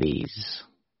zombies.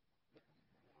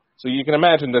 So you can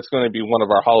imagine that's going to be one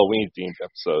of our Halloween-themed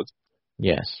episodes.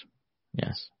 Yes.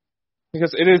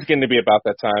 Because it is going to be about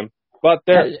that time. But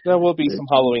there will be some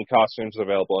Halloween costumes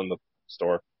available in the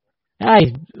store.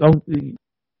 Aye.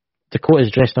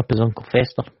 Dakota's dressed up as Uncle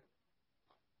Fester.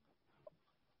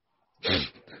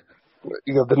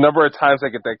 The number of times I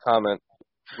get that comment,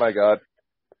 my God.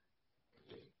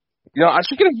 I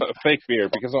should get a fake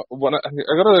beard because when I'm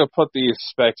going to put these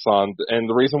specs on, and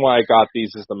the reason why I got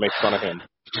these is to make fun of him.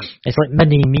 It's like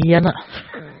mini-me, isn't it?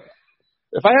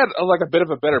 If I had a bit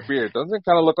of a better beard, doesn't it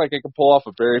kind of look like I could pull off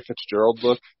a Barry Fitzgerald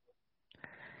look?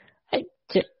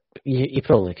 You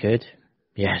probably could.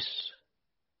 Yes.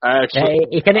 Actually,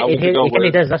 he kind of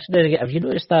does this. Have you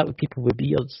noticed that with people with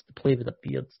beards? They play with their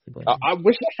beards. I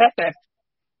wish I had that.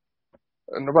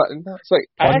 It's like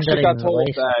I actually got told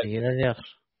that.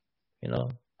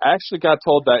 I actually got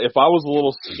told that if I was a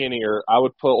little skinnier, I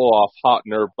would pull off hot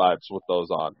nerd vibes with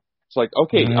those on. It's like,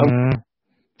 okay,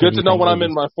 good to know when I'm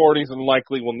in my 40s and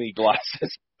likely will need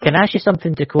glasses. Can I ask you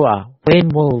something, Dakota? When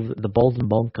will the Bald and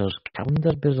Bonkers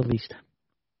calendar be released?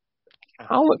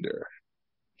 Calendar.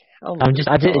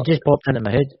 It just popped into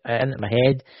my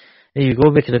head. There you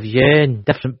go, because of you and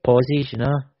different poses,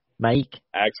 Mike.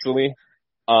 Actually,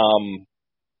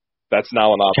 that's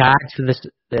now an option. Chad for this,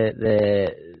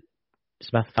 the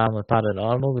Smith Family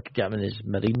Paranormal. We could get him in his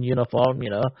Marine uniform,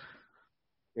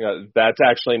 Yeah, that's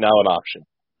actually now an option.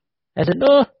 Is it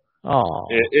no? Oh.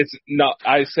 It's no.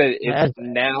 I said it's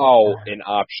now an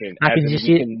option.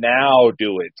 We can now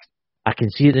do it. I can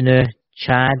see it now.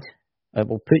 Chad.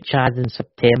 We'll put Chad in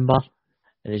September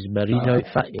in his Marine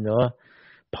outfit,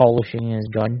 polishing his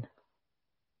gun.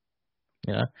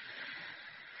 So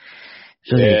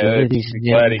glad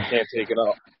he can't take it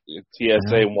off.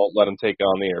 TSA won't let him take it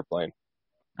on the airplane.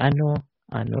 I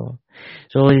know.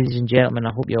 So, ladies and gentlemen,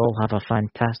 I hope you all have a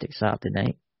fantastic Saturday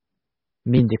night.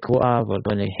 Me and Dakota, we're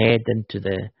going to head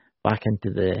back into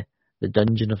the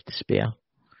dungeon of despair.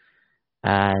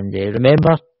 And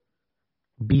remember,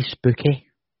 be spooky.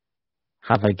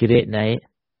 Have a great night.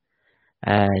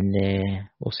 And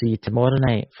we'll see you tomorrow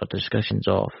night for discussions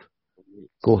of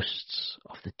Ghosts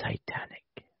of the Titanic.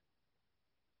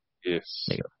 Yes.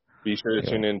 Be sure to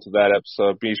tune into that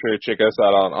episode. Be sure to check us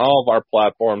out on all of our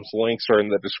platforms. Links are in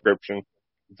the description.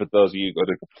 For those of you who go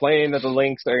to complain that the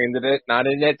links are not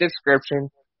in that description,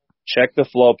 check the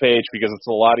flow page because it's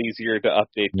a lot easier to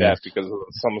update that because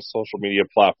some social media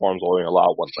platforms only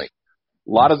allow one link.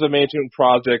 A lot of the major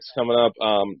projects coming up.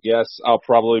 Yes, I'll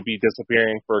probably be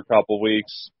disappearing for a couple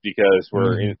weeks because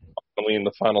we're in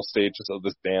the final stages of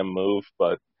this damn move.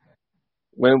 But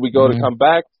when we go to come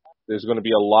back, there's going to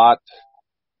be a lot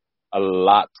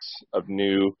of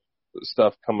new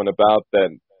stuff coming about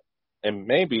and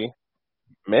maybe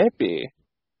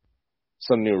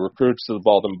some new recruits to the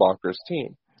Baldwin Bonkers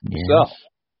team. Yes. So,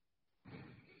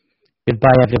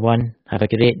 goodbye, everyone. Have a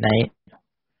great night.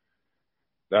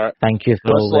 All right. Thank you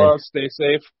for all this. Stay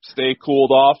safe. Stay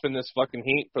cooled off in this fucking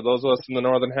heat for those of us in the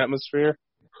Northern Hemisphere.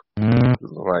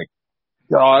 My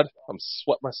God, I'm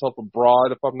sweating myself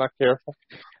abroad if I'm not careful.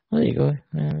 There you go.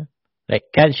 Right,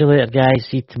 catch you later, guys.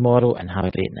 See you tomorrow and have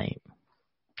a great night.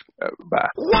 Bye.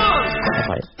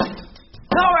 Bye.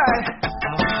 All right.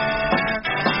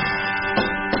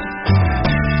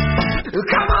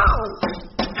 Come on.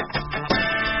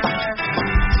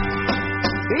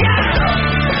 Yeah.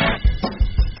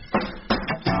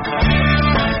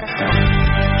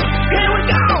 Here we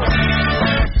go.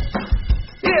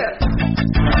 Yeah.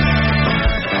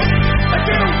 1,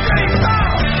 2, 3, 4.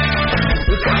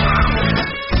 Come on.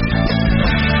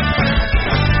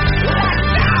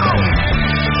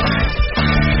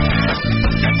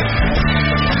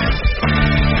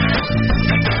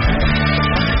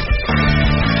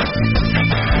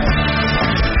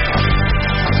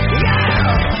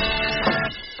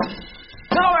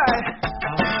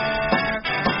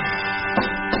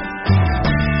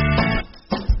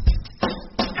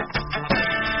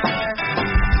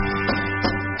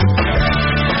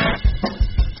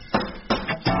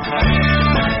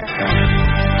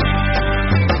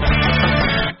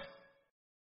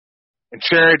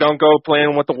 Sherry, don't go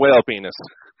playing with the whale penis.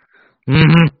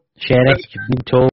 Sherry, you've been told.